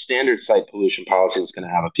a standard site pollution policy that's going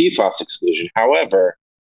to have a PFAS exclusion. However,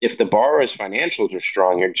 if the borrower's financials are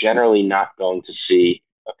strong, you're generally not going to see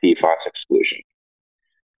a PFAS exclusion.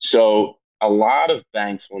 So a lot of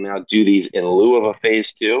banks will now do these in lieu of a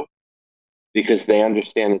phase two because they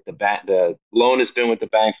understand that the loan has been with the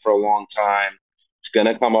bank for a long time. It's going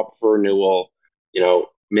to come up for renewal. You know,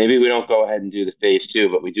 maybe we don't go ahead and do the phase two,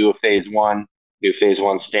 but we do a phase one. New phase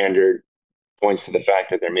one standard points to the fact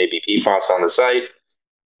that there may be PFAS on the site.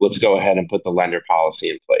 Let's go ahead and put the lender policy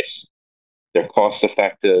in place. They're cost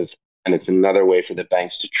effective, and it's another way for the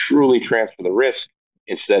banks to truly transfer the risk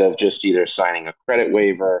instead of just either signing a credit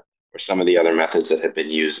waiver or some of the other methods that have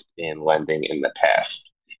been used in lending in the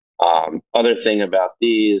past. Other thing about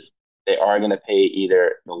these, they are going to pay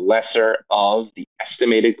either the lesser of the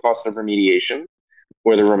estimated cost of remediation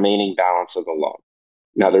or the remaining balance of the loan.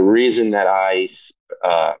 Now, the reason that I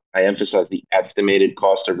emphasize the estimated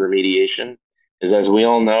cost of remediation is, as we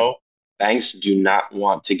all know, banks do not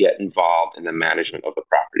want to get involved in the management of the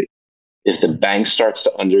property. If the bank starts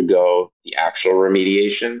to undergo the actual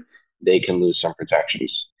remediation, they can lose some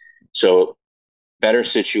protections. So better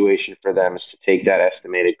situation for them is to take that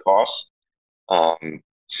estimated cost,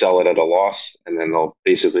 sell it at a loss, and then they'll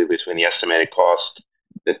basically, between the estimated cost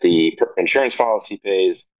that the insurance policy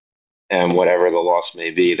pays and whatever the loss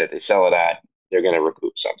may be that they sell it at, they're going to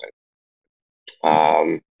recoup something.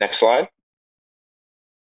 Next slide.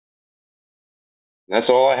 That's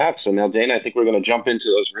all I have. So now, Dana, I think we're going to jump into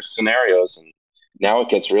those risk scenarios, and now it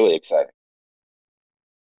gets really exciting.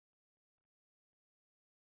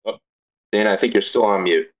 Oh, Dana, I think you're still on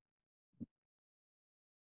mute.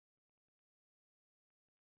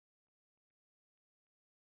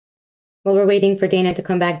 Well, we're waiting for Dana to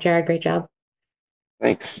come back. Jared, great job.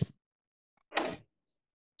 Thanks.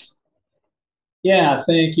 Yeah,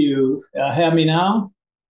 thank you. Have me now?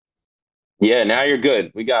 Yeah, now you're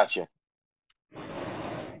good. We got you.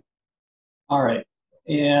 All right.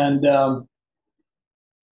 And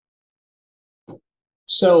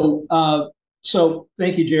so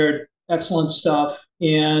thank you, Jared. Excellent stuff.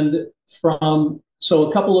 And so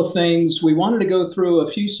a couple of things. We wanted to go through a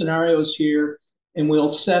few scenarios here, and we'll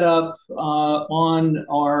set up on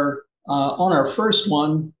our on our first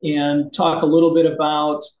one and talk a little bit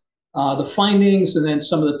about the findings and then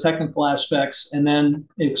some of the technical aspects, and then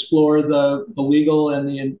explore the legal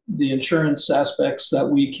and the insurance aspects that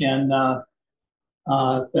we can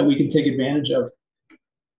take advantage of.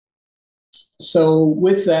 So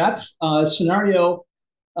with that, scenario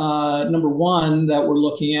number one that we're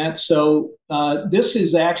looking at. So this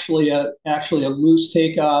is actually a loose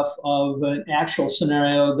takeoff of an actual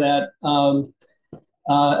scenario that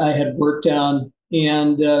I had worked on.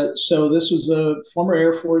 And so this was a former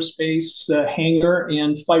Air Force Base hangar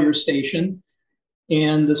and fire station.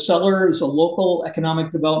 And the seller is a local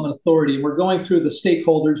economic development authority. And we're going through the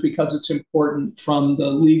stakeholders because it's important from the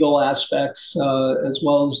legal aspects as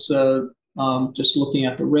well as just looking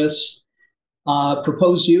at the risks.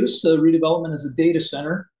 Proposed use, redevelopment as a data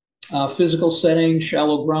center. Physical setting,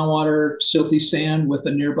 shallow groundwater, silty sand with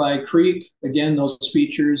a nearby creek. Again, those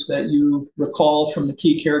features that you recall from the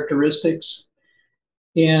key characteristics.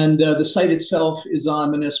 And the site itself is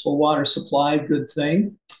on municipal water supply, good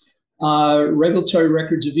thing. Regulatory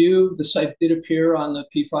records of view, the site did appear on the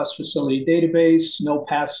PFOS facility database, no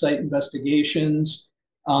past site investigations.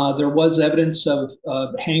 There was evidence of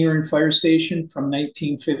hangar and fire station from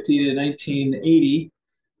 1950 to 1980.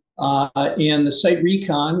 And the site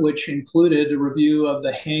recon, which included a review of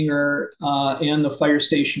the hangar and the fire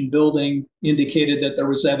station building, indicated that there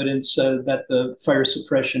was evidence that the fire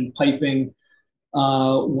suppression piping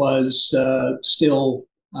was still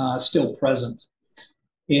present,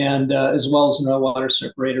 and as well as no water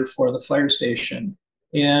separator for the fire station.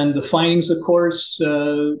 And the findings, of course,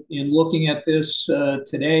 in looking at this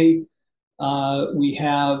today, we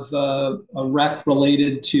have a rec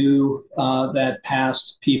related to that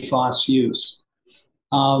past PFOS use.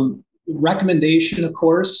 Recommendation, of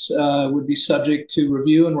course, would be subject to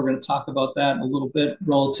review, and we're going to talk about that in a little bit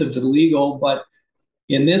relative to the legal. But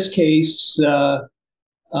in this case, the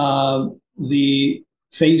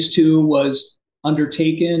phase 2 was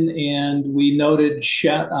undertaken, and we noted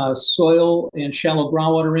soil and shallow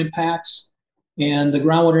groundwater impacts. And the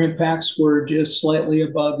groundwater impacts were just slightly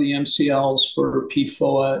above the MCLs for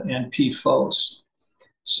PFOA and PFOS.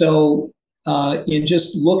 So in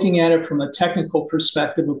just looking at it from a technical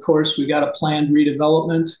perspective, of course, we got a planned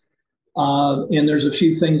redevelopment. And there's a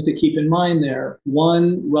few things to keep in mind there.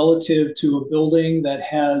 One, relative to a building that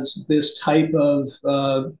has this type of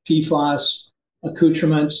PFOS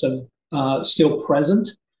accoutrements still present.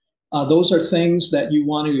 Those are things that you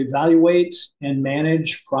want to evaluate and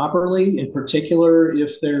manage properly, in particular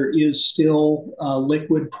if there is still a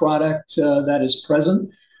liquid product that is present,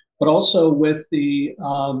 but also with the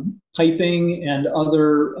piping and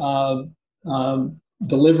other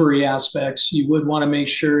delivery aspects. You would want to make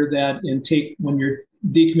sure that when you're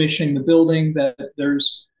decommissioning the building, that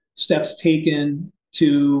there's steps taken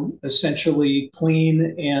to essentially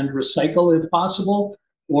clean and recycle if possible,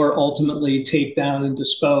 or ultimately take down and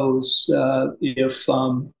dispose if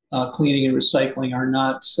cleaning and recycling are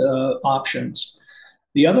not options.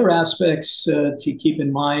 The other aspects to keep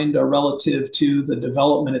in mind are relative to the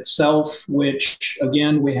development itself, which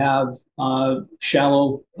again, we have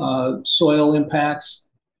shallow soil impacts.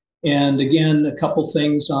 And again, a couple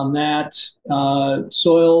things on that.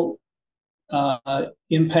 Soil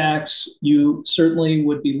impacts, you certainly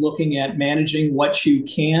would be looking at managing what you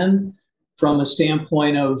can from a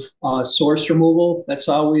standpoint of source removal. That's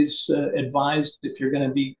always advised if you're going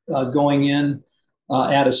to be going in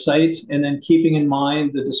at a site, and then keeping in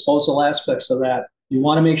mind the disposal aspects of that. You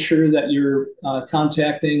want to make sure that you're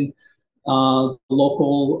contacting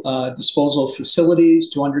local disposal facilities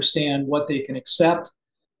to understand what they can accept.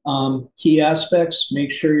 Key aspects,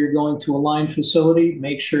 make sure you're going to a line facility,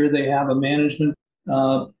 make sure they have a management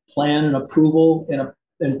plan and approval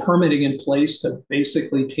and permitting in place to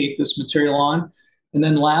basically take this material on. And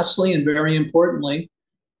then lastly, and very importantly,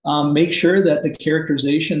 make sure that the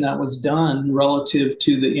characterization that was done relative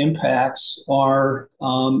to the impacts are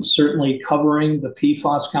certainly covering the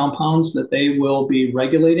PFOS compounds that they will be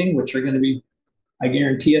regulating, which are going to be, I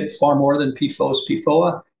guarantee it, far more than PFOS,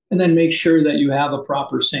 PFOA. And then make sure that you have a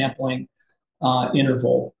proper sampling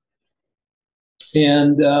interval.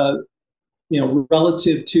 And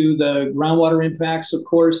relative to the groundwater impacts, of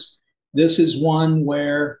course, this is one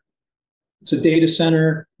where it's a data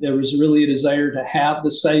center. There was really a desire to have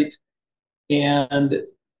the site. And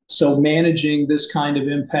so managing this kind of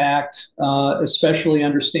impact, especially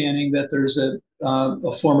understanding that there's a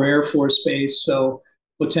former Air Force base, so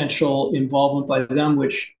potential involvement by them,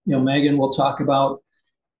 which Megan will talk about.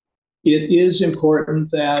 It is important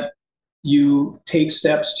that you take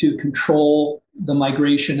steps to control the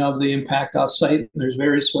migration of the impact off-site. There's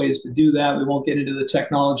various ways to do that. We won't get into the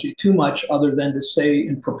technology too much other than to say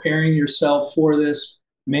in preparing yourself for this,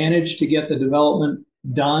 manage to get the development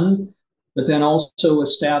done, but then also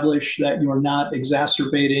establish that you're not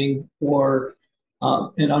exacerbating or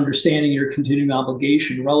and understanding your continuing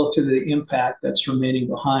obligation relative to the impact that's remaining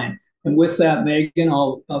behind. And with that, Megan,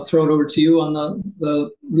 I'll throw it over to you on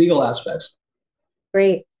the legal aspects.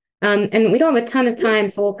 Great. And we don't have a ton of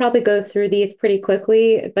time, so we'll probably go through these pretty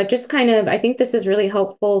quickly, but just kind of, I think this is really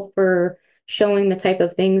helpful for showing the type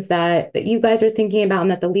of things that you guys are thinking about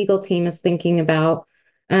and that the legal team is thinking about.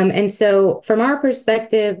 And so from our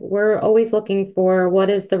perspective, we're always looking for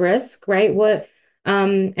what is the risk, right?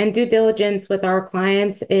 And due diligence with our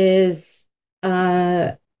clients is,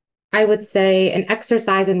 I would say, an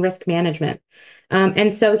exercise in risk management.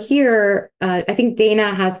 And so here, I think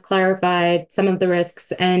Dana has clarified some of the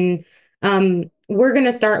risks, and we're going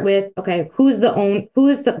to start with, okay, who's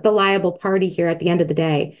the liable party here at the end of the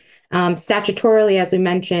day? Statutorily, as we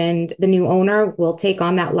mentioned, the new owner will take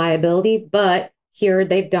on that liability, but here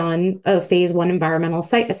they've done a phase 1 environmental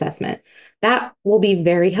site assessment. That will be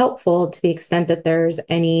very helpful to the extent that there's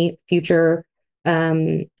any future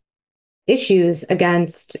issues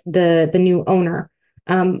against the new owner.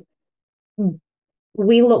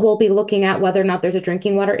 We will be looking at whether or not there's a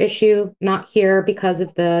drinking water issue, not here because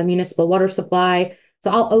of the municipal water supply.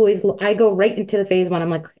 So I go right into the phase 1. I'm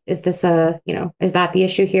like, is this is that the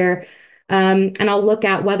issue here? And I'll look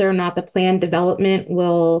at whether or not the planned development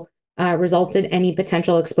will result in any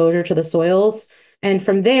potential exposure to the soils. And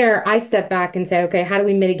from there, I step back and say, okay, how do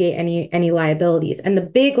we mitigate any liabilities? And the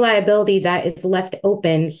big liability that is left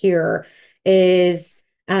open here is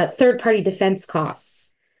third-party defense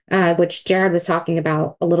costs, which Jared was talking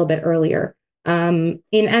about a little bit earlier. In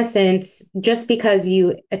essence, just because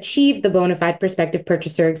you achieve the bona fide prospective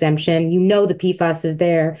purchaser exemption, the PFAS is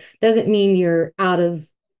there, doesn't mean you're out of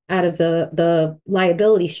the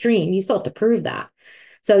liability stream. You still have to prove that.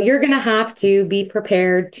 So you're going to have to be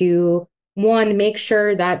prepared to, one, make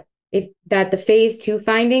sure that the phase 2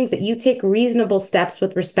 findings, that you take reasonable steps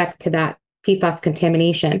with respect to that PFAS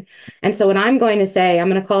contamination. And so what I'm going to say, I'm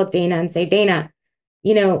going to call up Dana and say, Dana,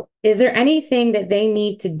 is there anything that they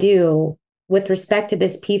need to do with respect to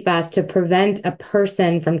this PFAS to prevent a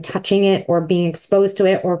person from touching it or being exposed to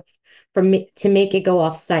it, or to make it go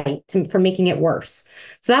off site, for making it worse?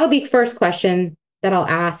 So that'll be first question that I'll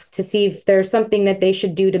ask, to see if there's something that they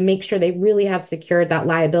should do to make sure they really have secured that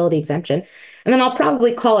liability exemption. And then I'll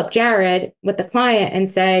probably call up Jared with the client and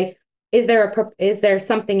say, is there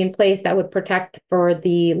something in place that would protect for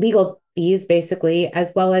the legal fees, basically,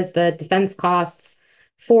 as well as the defense costs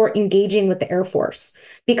for engaging with the Air Force?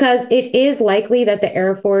 Because it is likely that the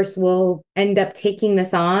Air Force will end up taking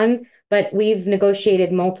this on, but we've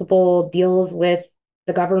negotiated multiple deals with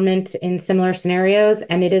the government in similar scenarios,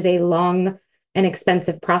 and it is a long and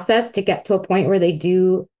expensive process to get to a point where they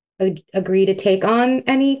do agree to take on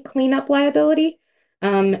any cleanup liability.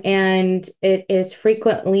 And it is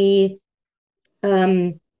frequently,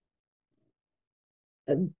 a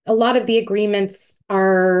lot of the agreements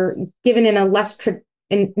are given in a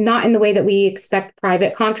not in the way that we expect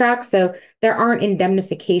private contracts. So there aren't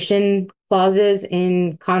indemnification clauses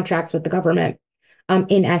in contracts with the government,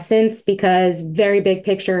 in essence, because very big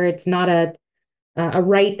picture, it's not a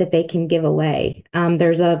right that they can give away.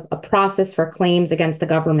 There's a process for claims against the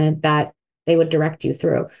government that they would direct you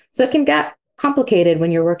through. So it can get complicated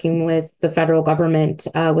when you're working with the federal government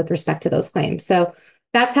with respect to those claims. So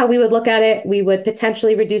that's how we would look at it. We would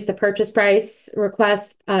potentially reduce the purchase price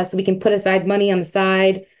request so we can put aside money on the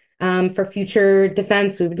side for future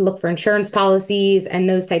defense. We would look for insurance policies and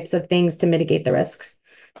those types of things to mitigate the risks.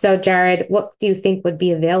 So Jared, what do you think would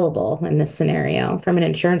be available in this scenario from an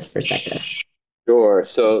insurance perspective? Sure.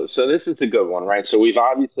 So this is a good one, right? So we've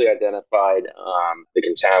obviously identified the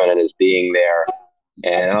contaminant as being there.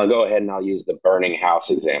 And I'll go ahead and I'll use the burning house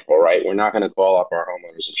example, right? We're not going to call up our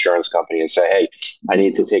homeowner's insurance company and say, hey, I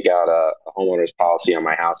need to take out a homeowner's policy on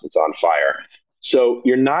my house that's on fire. So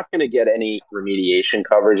you're not going to get any remediation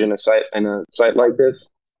coverage in a site like this.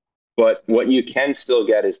 But what you can still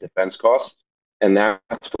get is defense costs. And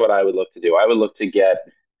that's what I would look to do. I would look to get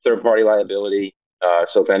third-party liability.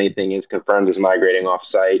 So if anything is confirmed as migrating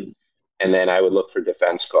off-site, and then I would look for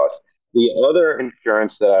defense costs. The other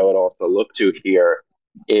insurance that I would also look to here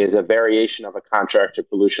is a variation of a contractor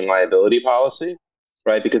pollution liability policy,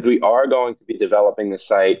 right? Because we are going to be developing the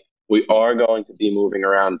site. We are going to be moving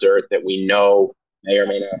around dirt that we know may or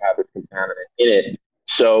may not have this contaminant in it.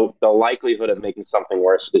 So the likelihood of making something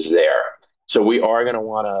worse is there. So we are going to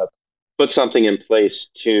want to put something in place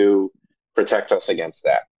to protect us against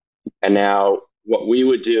that. And now what we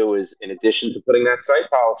would do is, in addition to putting that site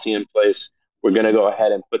policy in place, we're going to go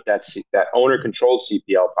ahead and put that owner-controlled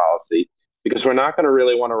CPL policy, because we're not going to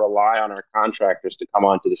really want to rely on our contractors to come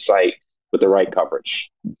onto the site with the right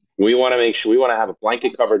coverage. We want to make sure, we want to have a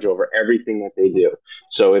blanket coverage over everything that they do.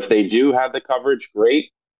 So if they do have the coverage,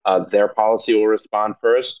 great. Their policy will respond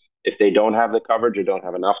first. If they don't have the coverage or don't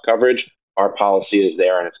have enough coverage, our policy is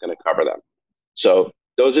there and it's going to cover them. So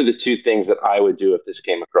those are the two things that I would do if this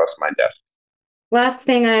came across my desk. Last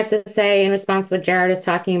thing I have to say in response to what Jared is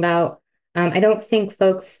talking about, I don't think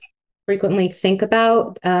folks frequently think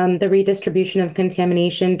about the redistribution of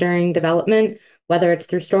contamination during development, whether it's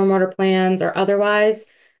through stormwater plans or otherwise.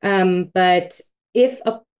 But if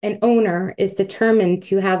an owner is determined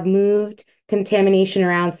to have moved contamination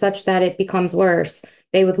around such that it becomes worse,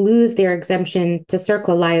 they would lose their exemption to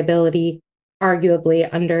CERCLA liability, arguably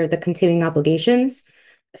under the continuing obligations.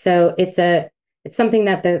 So it's something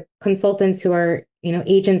that the consultants who are,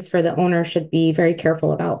 agents for the owner should be very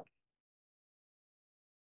careful about.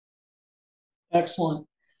 Excellent.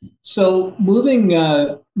 So moving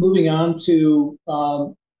on to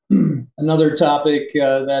another topic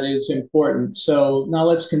that is important. So now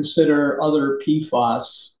let's consider other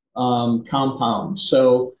PFAS compounds.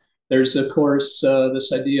 So there's, of course,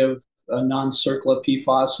 this idea of non-CERCLA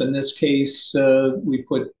PFAS. In this case, we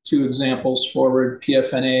put two examples forward,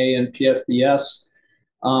 PFNA and PFBS.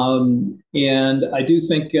 And I do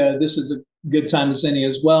think this is a good time as any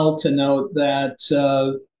as well to note that,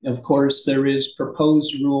 of course, there is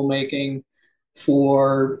proposed rulemaking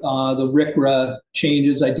for the RCRA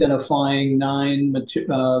changes identifying 9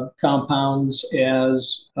 compounds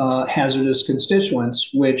as hazardous constituents,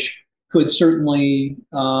 which could certainly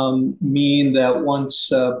mean that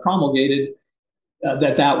once promulgated,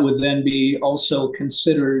 that would then be also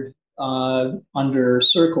considered under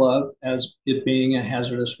CERCLA as it being a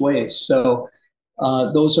hazardous waste. So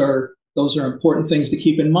those are important things to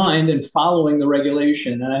keep in mind in following the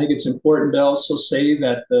regulation. And I think it's important to also say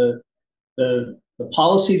that the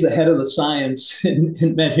policy is ahead of the science in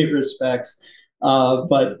many respects,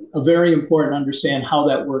 but very important to understand how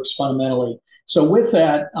that works fundamentally. So with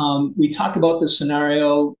that, we talk about the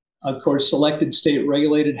scenario, of course, selected state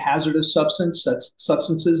regulated hazardous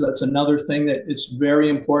substances. That's another thing that it's very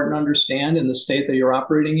important to understand in the state that you're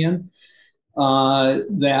operating in,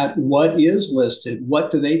 that what is listed,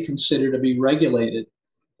 what do they consider to be regulated?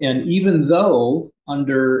 And even though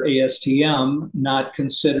under ASTM, not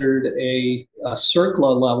considered a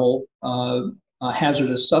CERCLA level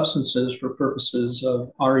hazardous substances for purposes of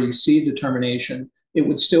REC determination, it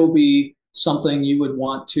would still be something you would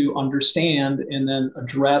want to understand and then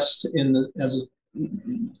addressed as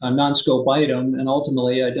a non-scope item and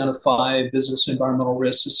ultimately identify business environmental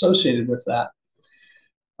risks associated with that.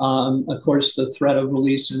 Of course, the threat of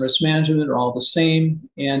release and risk management are all the same.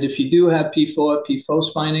 And if you do have PFOA,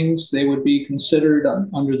 PFOS findings, they would be considered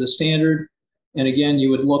under the standard. And again, you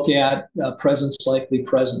would look at presence, likely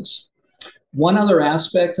presence. One other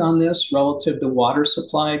aspect on this relative to water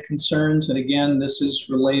supply concerns, and again, this is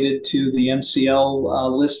related to the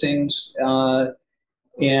MCL listings,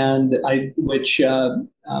 which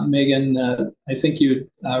Megan, I think you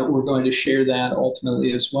were going to share that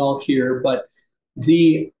ultimately as well here, but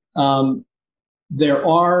there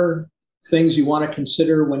are things you want to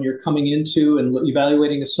consider when you're coming into and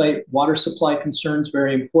evaluating a site. Water supply concerns,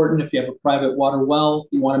 very important. If you have a private water well,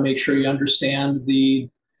 you want to make sure you understand the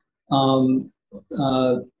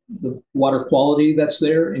water quality that's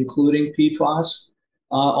there, including PFAS.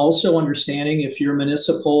 Also understanding if your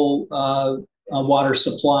municipal water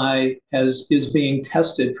supply is being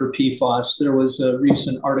tested for PFAS. There was a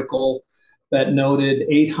recent article that noted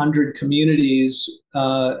 800 communities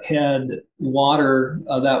had water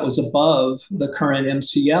that was above the current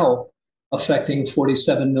MCL, affecting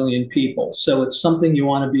 47 million people. So it's something you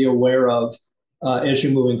want to be aware of as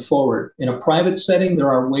you're moving forward. In a private setting,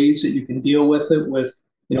 there are ways that you can deal with it with,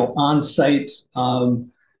 on-site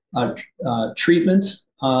treatment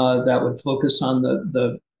that would focus on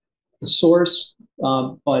the source.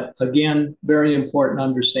 But again, very important to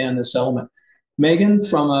understand this element. Megan,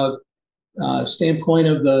 from a standpoint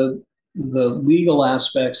of the legal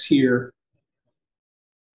aspects here.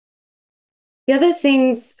 The other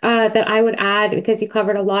things that I would add, because you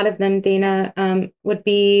covered a lot of them, Dana, would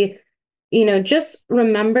be, just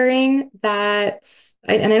remembering that,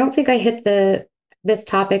 and I don't think I hit this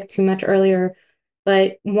topic too much earlier,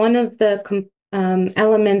 but one of the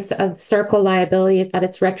elements of CERCLA liability is that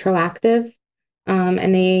it's retroactive,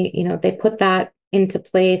 and they put that into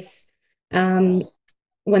place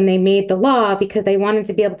when they made the law because they wanted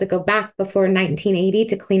to be able to go back before 1980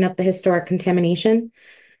 to clean up the historic contamination.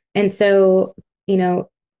 And so, you know,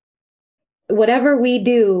 whatever we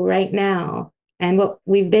do right now and what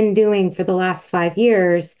we've been doing for the last 5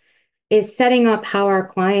 years is setting up how our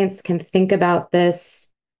clients can think about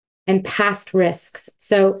this and past risks.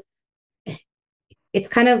 So it's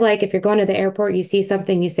kind of like if you're going to the airport, you see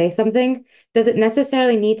something, you say something. Does it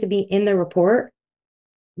necessarily need to be in the report?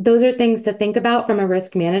 Those are things to think about from a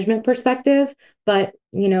risk management perspective. But,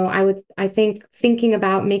 you know, I think thinking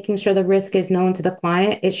about making sure the risk is known to the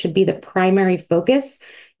client, it should be the primary focus.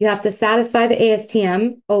 You have to satisfy the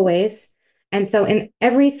ASTM always. And so in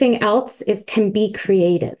everything else can be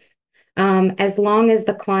creative, as long as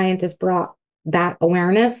the client has brought that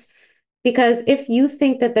awareness. Because if you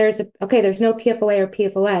think that there's no PFOA or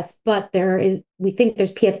PFOS, but we think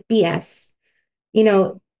there's PFBS, you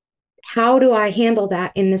know, how do I handle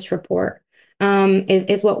that in this report?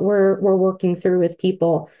 Is what we're working through with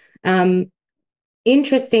people.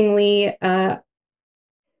 Interestingly,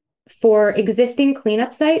 for existing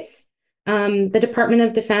cleanup sites, the Department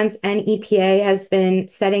of Defense and EPA has been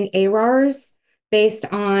setting ARARs based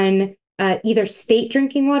on either state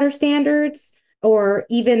drinking water standards or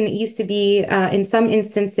even it used to be in some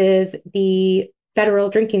instances the federal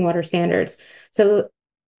drinking water standards. So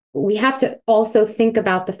we have to also think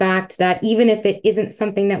about the fact that even if it isn't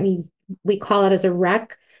something that we call it as a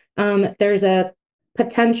rec, there's a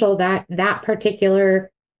potential that that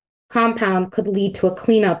particular compound could lead to a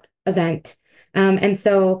cleanup event. And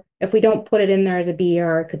so if we don't put it in there as a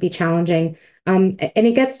BER, it could be challenging. And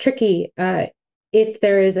it gets tricky if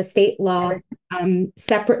there is a state law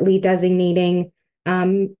separately designating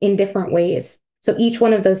in different ways. So each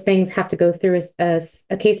one of those things have to go through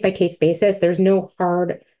a case-by-case basis. There's no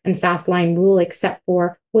hard and fast line rule except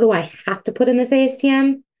for what do I have to put in this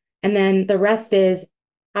ASTM? And then the rest is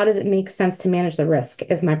how does it make sense to manage the risk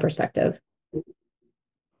is my perspective.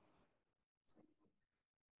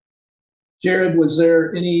 Jared, was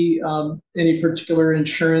there any particular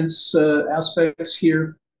insurance aspects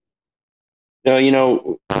here? No, you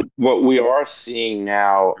know, what we are seeing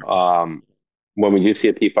now, when we do see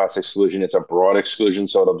a PFAS exclusion, it's a broad exclusion,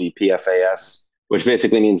 so it'll be PFAS, which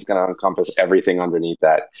basically means it's going to encompass everything underneath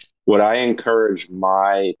that. What I encourage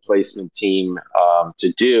my placement team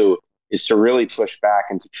to do is to really push back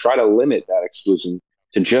and to try to limit that exclusion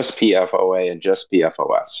to just PFOA and just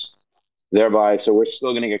PFOS. Thereby, so we're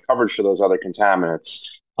still going to get coverage for those other contaminants,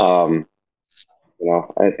 you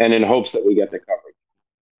know, and in hopes that we get the coverage.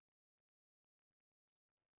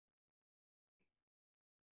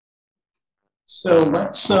 So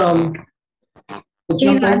let's we'll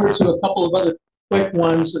jump over to a couple of other quick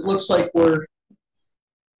ones. It looks like we're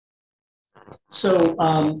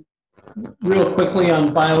real quickly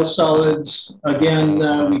on biosolids.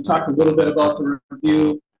 Again, we talked a little bit about the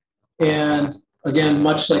review, and again,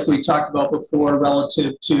 much like we talked about before,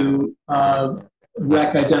 relative to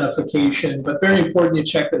rec identification, but very important you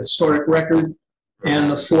check the historic record and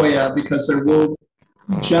the FOIA because there will.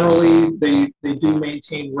 Generally, they do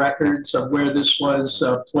maintain records of where this was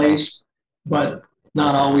placed, but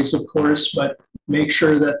not always, of course, but make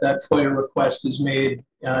sure that that FOIA request is made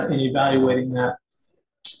in evaluating that.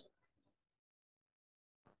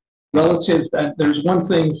 Relative, there's one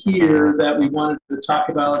thing here that we wanted to talk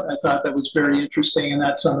about. I thought that was very interesting, and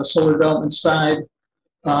that's on the solar development side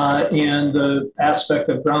and the aspect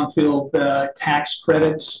of brownfield tax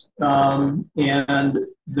credits and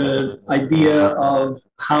the idea of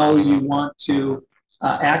how you want to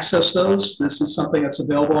access those. This is something that's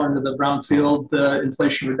available under the Brownfield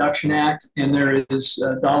Inflation Reduction Act, and there is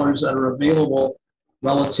dollars that are available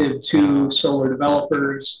relative to solar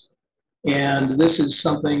developers. And this is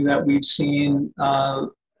something that we've seen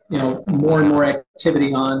you know, more and more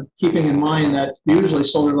activity on, keeping in mind that usually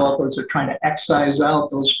solar developers are trying to excise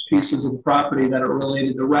out those pieces of the property that are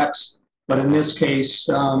related to RECs. But in this case,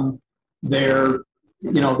 they're,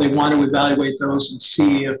 you know, they want to evaluate those and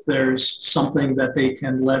see if there's something that they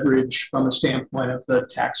can leverage from a standpoint of the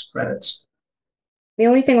tax credits. The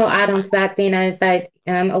only thing I'll add on to that, Dana, is that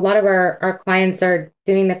a lot of our clients are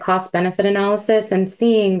doing the cost benefit analysis and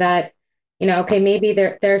seeing that, you know, okay, maybe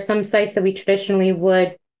there are some sites that we traditionally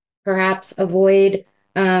would perhaps avoid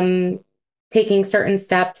taking certain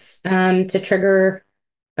steps to trigger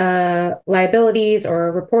liabilities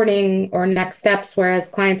or reporting or next steps, whereas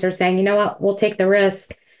clients are saying, you know what, we'll take the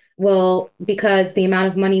risk. Because the amount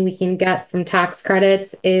of money we can get from tax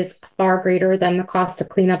credits is far greater than the cost to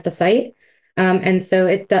clean up the site. And so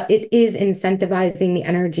it is incentivizing the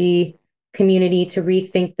energy community to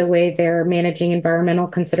rethink the way they're managing environmental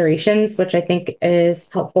considerations, which I think is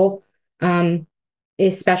helpful.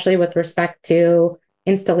 especially with respect to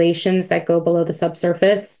installations that go below the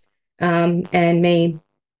subsurface, and may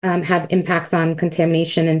have impacts on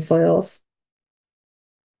contamination in soils.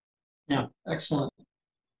 Yeah, excellent.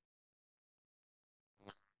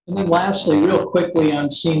 And then lastly, real quickly on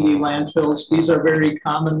C&D landfills, these are very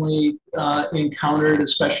commonly encountered,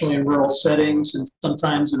 especially in rural settings and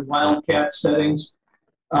sometimes in wildcat settings.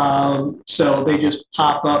 So they just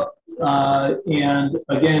pop up. And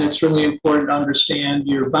again, it's really important to understand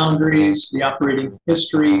your boundaries, the operating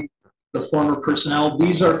history, the former personnel.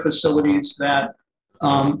 These are facilities that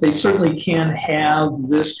they certainly can have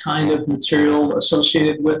this kind of material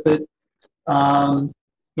associated with it. And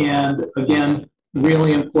again,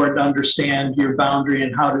 really important to understand your boundary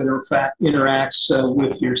and how it interacts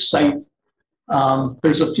with your site.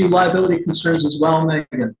 There's a few liability concerns as well,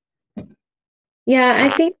 Megan. Yeah, I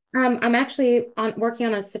think I'm actually working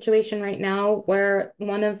on a situation right now where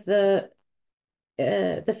one of the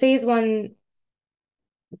phase one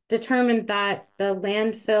determined that the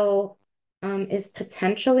landfill is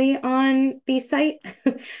potentially on the site,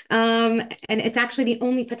 and it's actually the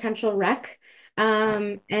only potential wreck.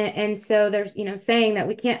 And so there's, saying that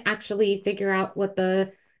we can't actually figure out what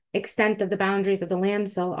the extent of the boundaries of the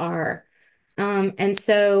landfill are. And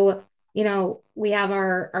so, we have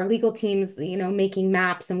our legal teams, making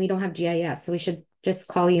maps, and we don't have GIS. So we should just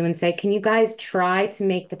call you and say, can you guys try to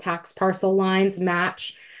make the tax parcel lines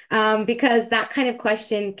match? Because that kind of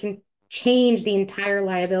question can change the entire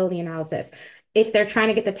liability analysis. If they're trying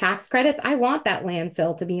to get the tax credits, I want that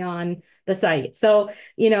landfill to be on the site. So,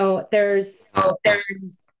 there's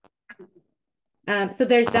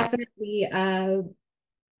definitely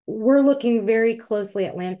we're looking very closely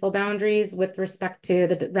at landfill boundaries with respect to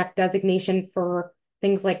the direct designation for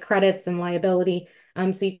things like credits and liability.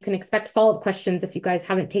 So you can expect follow-up questions if you guys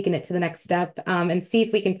haven't taken it to the next step, and see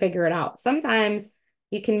if we can figure it out. Sometimes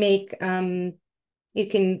you can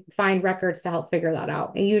find records to help figure that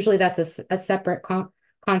out. And usually that's a separate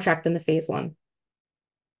contract than the phase one.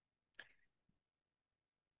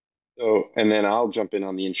 So, and then I'll jump in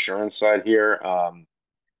on the insurance side here.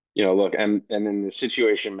 Look, and in the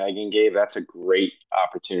situation Megan gave, that's a great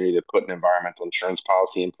opportunity to put an environmental insurance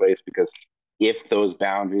policy in place, because if those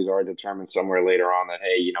boundaries are determined somewhere later on that,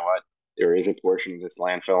 hey, you know what, there is a portion of this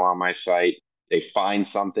landfill on my site, they find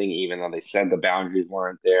something, even though they said the boundaries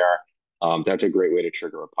weren't there, that's a great way to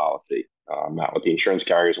trigger a policy. Not what the insurance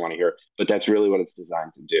carriers want to hear, but that's really what it's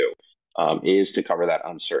designed to do, is to cover that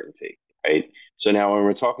uncertainty, right? So now when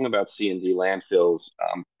we're talking about C&D landfills,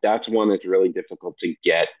 that's one that's really difficult to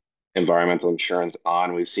get environmental insurance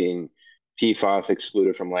on. We've seen PFAS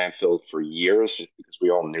excluded from landfills for years just because we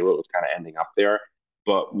all knew it was kind of ending up there.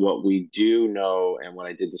 But what we do know, and what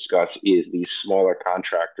I did discuss, is these smaller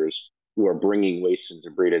contractors who are bringing waste and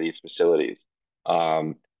debris to these facilities.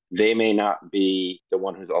 They may not be the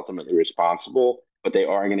one who's ultimately responsible, but they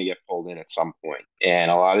are going to get pulled in at some point. And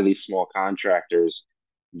a lot of these small contractors,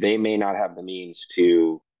 they may not have the means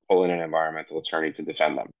to pull in an environmental attorney to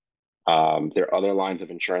defend them. Their other lines of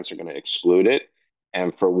insurance are going to exclude it.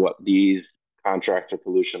 And for what these contractor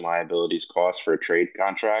pollution liabilities cost for a trade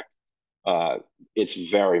contract, it's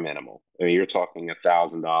very minimal. I mean, you're talking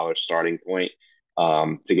 $1,000 starting point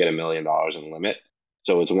to get $1 million in limit.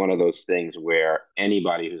 So it's one of those things where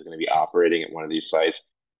anybody who's going to be operating at one of these sites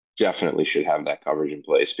definitely should have that coverage in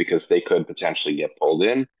place, because they could potentially get pulled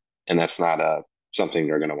in, and that's not something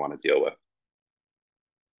they're going to want to deal with.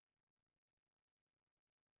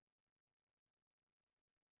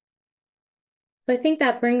 So I think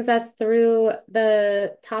that brings us through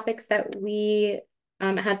the topics that we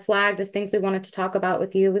had flagged as things we wanted to talk about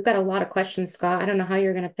with you. We've got a lot of questions, Scott. I don't know how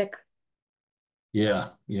you're going to pick. Yeah,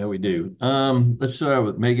 we do. Let's start out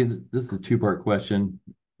with Megan. This is a two-part question.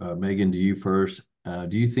 Megan, to you first.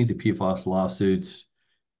 Do you think the PFOS lawsuits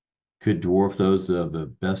could dwarf those of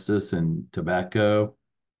asbestos and tobacco?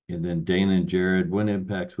 And then Dana and Jared, what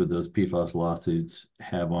impacts would those PFOS lawsuits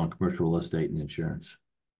have on commercial real estate and insurance?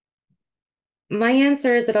 My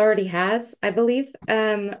answer is it already has, I believe,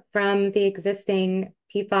 from the existing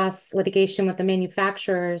PFAS litigation with the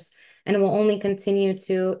manufacturers, and it will only continue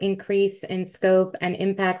to increase in scope and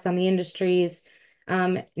impacts on the industries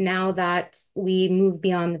now that we move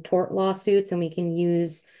beyond the tort lawsuits and we can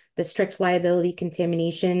use the strict liability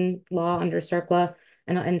contamination law under CERCLA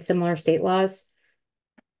and similar state laws.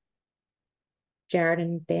 Jared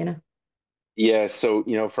and Dana. Yeah, so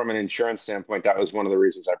from an insurance standpoint, that was one of the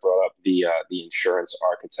reasons I brought up the insurance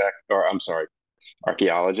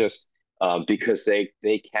archaeologist, because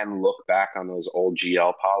they can look back on those old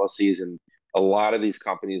GL policies, and a lot of these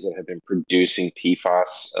companies that have been producing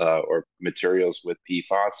PFAS or materials with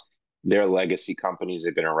PFAS, They're legacy companies.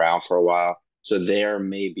 They've been around for a while. So there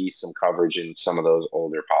may be some coverage in some of those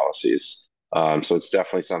older policies. So it's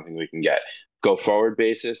definitely something we can get. Go forward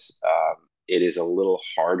basis, it is a little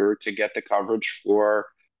harder to get the coverage for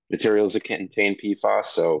materials that contain PFAS.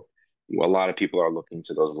 So a lot of people are looking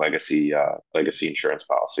to those legacy insurance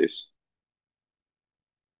policies.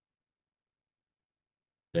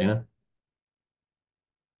 Dana?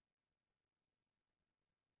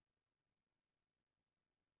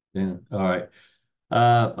 Dana, all right.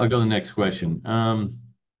 I'll go to the next question.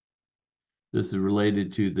 This is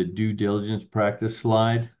related to the due diligence practice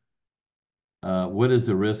slide. What is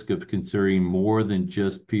the risk of considering more than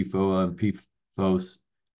just PFOA and PFOS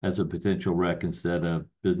as a potential wreck instead of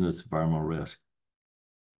business environmental risk?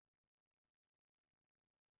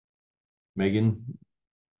 Megan?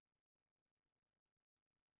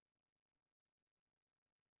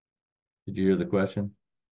 Did you hear the question?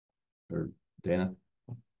 Or Dana?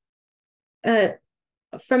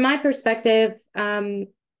 From my perspective, the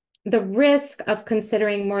risk of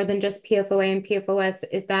considering more than just PFOA and PFOS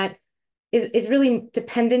is really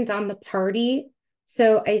dependent on the party.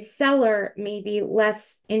 So a seller may be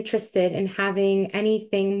less interested in having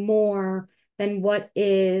anything more than what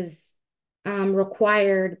is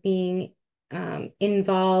required being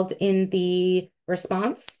involved in the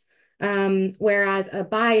response. Whereas a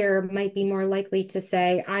buyer might be more likely to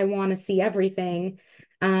say, I want to see everything.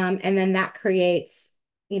 And then that creates,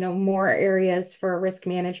 more areas for risk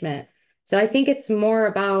management. So I think it's more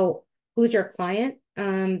about who's your client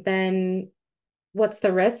than what's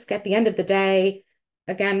the risk. At the end of the day,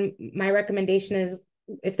 again, my recommendation is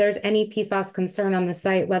if there's any PFAS concern on the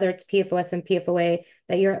site, whether it's PFOS and PFOA,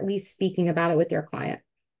 that you're at least speaking about it with your client.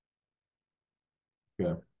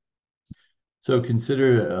 Yeah. So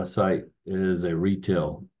consider a site as a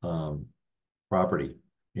retail property.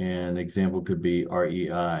 An example could be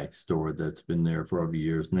REI store that's been there for over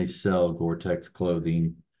years, and they sell Gore-Tex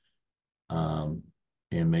clothing, and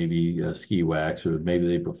maybe ski wax, or maybe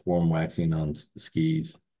they perform waxing on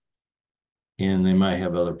skis. And they might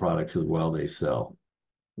have other products as well they sell.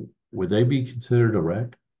 Would they be considered a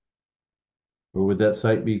wreck? Or would that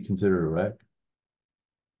site be considered a wreck?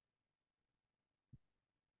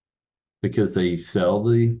 Because they sell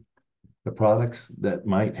the products that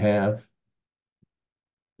might have.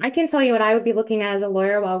 I can tell you what I would be looking at as a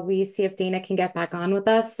lawyer while we see if Dana can get back on with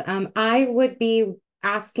us. I would be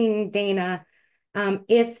asking Dana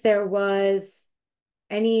if there was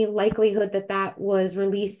any likelihood that that was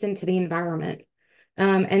released into the environment.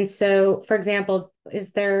 And so, for example,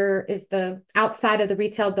 is the outside of the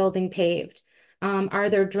retail building paved? Are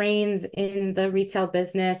there drains in the retail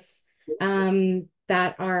business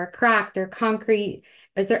that are cracked or concrete?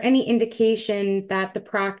 Is there any indication that the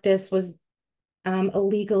practice was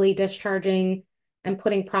illegally discharging and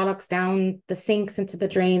putting products down the sinks into the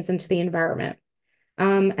drains into the environment?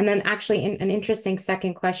 And then actually an interesting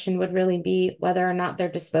second question would really be whether or not they're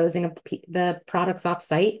disposing of the products off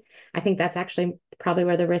site. I think that's actually probably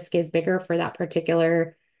where the risk is bigger for that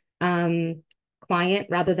particular client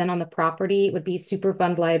rather than on the property. It would be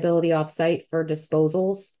Superfund liability off site for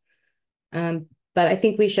disposals. But I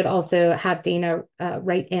think we should also have Dana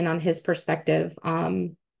write in on his perspective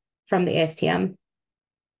from the ASTM.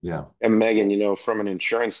 Yeah. And Megan, from an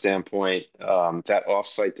insurance standpoint, that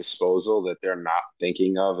offsite disposal that they're not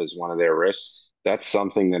thinking of as one of their risks, that's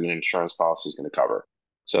something that an insurance policy is going to cover.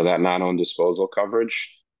 So that non-owned disposal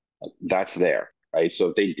coverage, that's there, right? So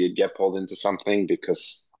if they did get pulled into something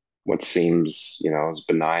because what seems, as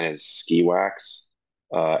benign as ski wax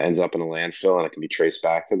ends up in a landfill and it can be traced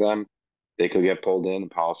back to them, they could get pulled in, the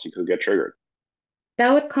policy could get triggered.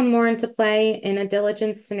 That would come more into play in a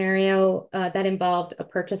diligence scenario that involved a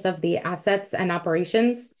purchase of the assets and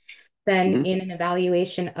operations than in an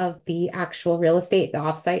evaluation of the actual real estate, the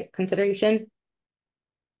offsite consideration.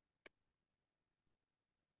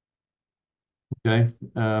 Okay.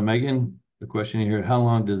 Megan, the question here, how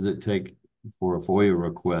long does it take for a FOIA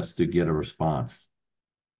request to get a response?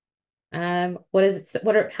 How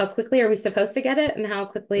quickly are we supposed to get it, and how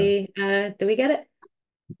quickly do we get it?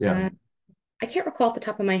 Yeah. I can't recall off the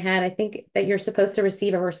top of my head. I think that you're supposed to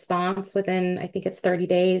receive a response within, I think it's 30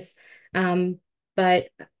 days. But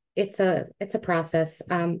it's a process.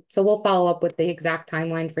 So we'll follow up with the exact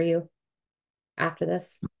timeline for you after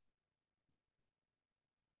this.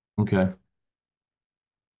 Okay.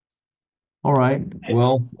 All right.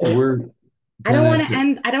 Well, I don't want to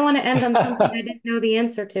end on something I didn't know the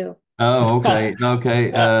answer to. Oh, okay.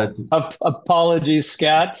 Okay. Apologies,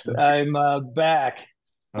 Scott. I'm back.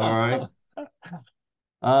 All right.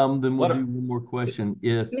 Then we'll do one more question.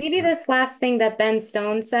 If maybe this last thing that Ben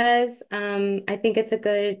Stone says, I think it's a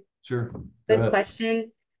good Sure. Go Good ahead.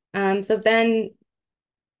 question. So Ben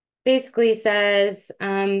basically says,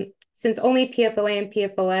 since only PFOA and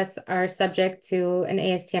PFOS are subject to an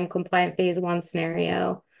ASTM compliant phase 1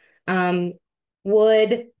 scenario,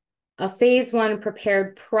 would a phase 1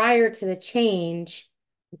 prepared prior to the change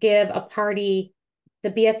give a party the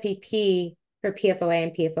BFPP for PFOA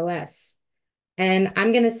and PFOS? And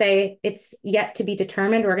I'm going to say it's yet to be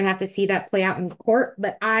determined. We're going to have to see that play out in court.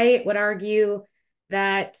 But I would argue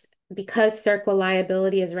that because CERCLA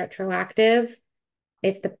liability is retroactive,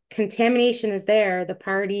 if the contamination is there, the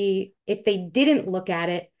party, if they didn't look at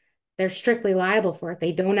it, they're strictly liable for it.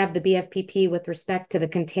 They don't have the BFPP with respect to the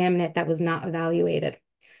contaminant that was not evaluated,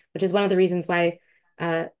 which is one of the reasons why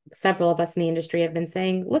several of us in the industry have been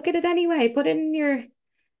saying, look at it anyway, put it in your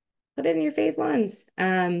phase 1s.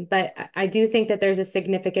 But I do think that there's a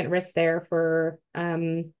significant risk there for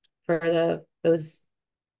those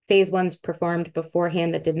phase 1s performed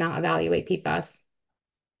beforehand that did not evaluate PFAS.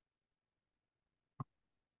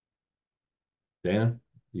 Dana,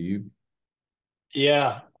 do you?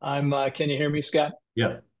 Yeah, can you hear me, Scott?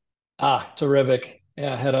 Yeah. Terrific.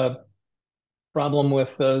 Yeah, I had a problem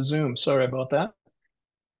with Zoom. Sorry about that.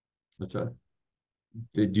 That's right.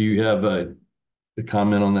 Did you have a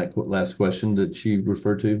comment on that last question that she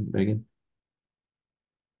referred to, Megan?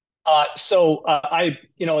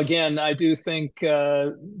 Again, I do think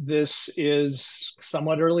this is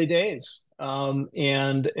somewhat early days.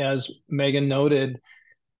 And as Megan noted,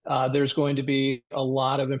 there's going to be a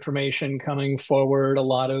lot of information coming forward, a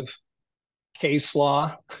lot of case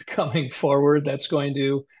law coming forward that's going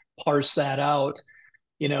to parse that out.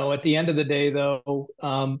 At the end of the day, though,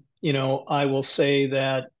 I will say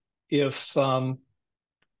that if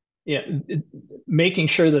making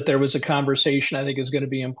sure that there was a conversation, I think, is going to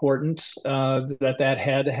be important, that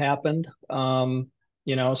had happened.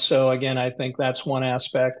 So again, I think that's one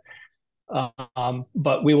aspect.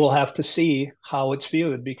 But we will have to see how it's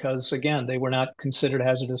viewed because, again, they were not considered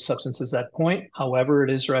hazardous substances at that point. However, it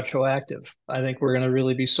is retroactive. I think we're going to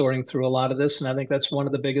really be sorting through a lot of this. And I think that's one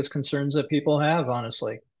of the biggest concerns that people have,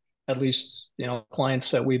 honestly, at least,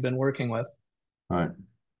 clients that we've been working with. All right.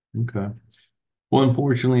 Okay. Well,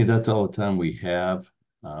 unfortunately, that's all the time we have.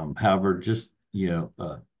 However, just,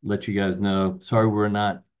 let you guys know, sorry, we're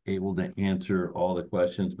not able to answer all the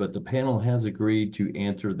questions, but the panel has agreed to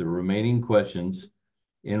answer the remaining questions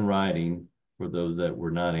in writing for those that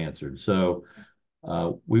were not answered. So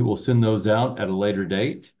we will send those out at a later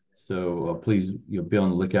date. So please be on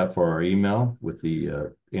the lookout for our email with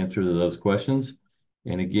the answer to those questions.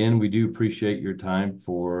 And again, we do appreciate your time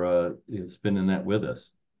for spending that with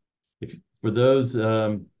us. For those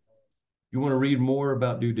you want to read more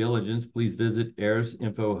about due diligence, please visit ERIS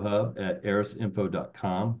Info Hub at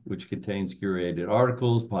erisinfo.com, which contains curated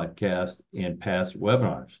articles, podcasts, and past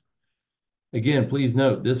webinars. Again, please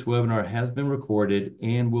note this webinar has been recorded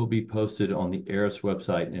and will be posted on the ERIS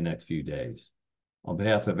website in the next few days. On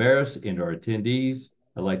behalf of ERIS and our attendees,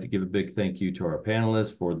 I'd like to give a big thank you to our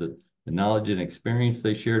panelists for the knowledge and experience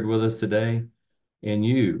they shared with us today. And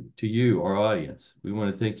to you, our audience, we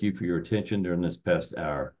want to thank you for your attention during this past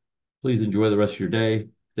hour. Please enjoy the rest of your day.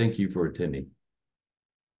 Thank you for attending.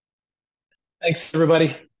 Thanks,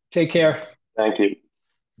 everybody. Take care. Thank you.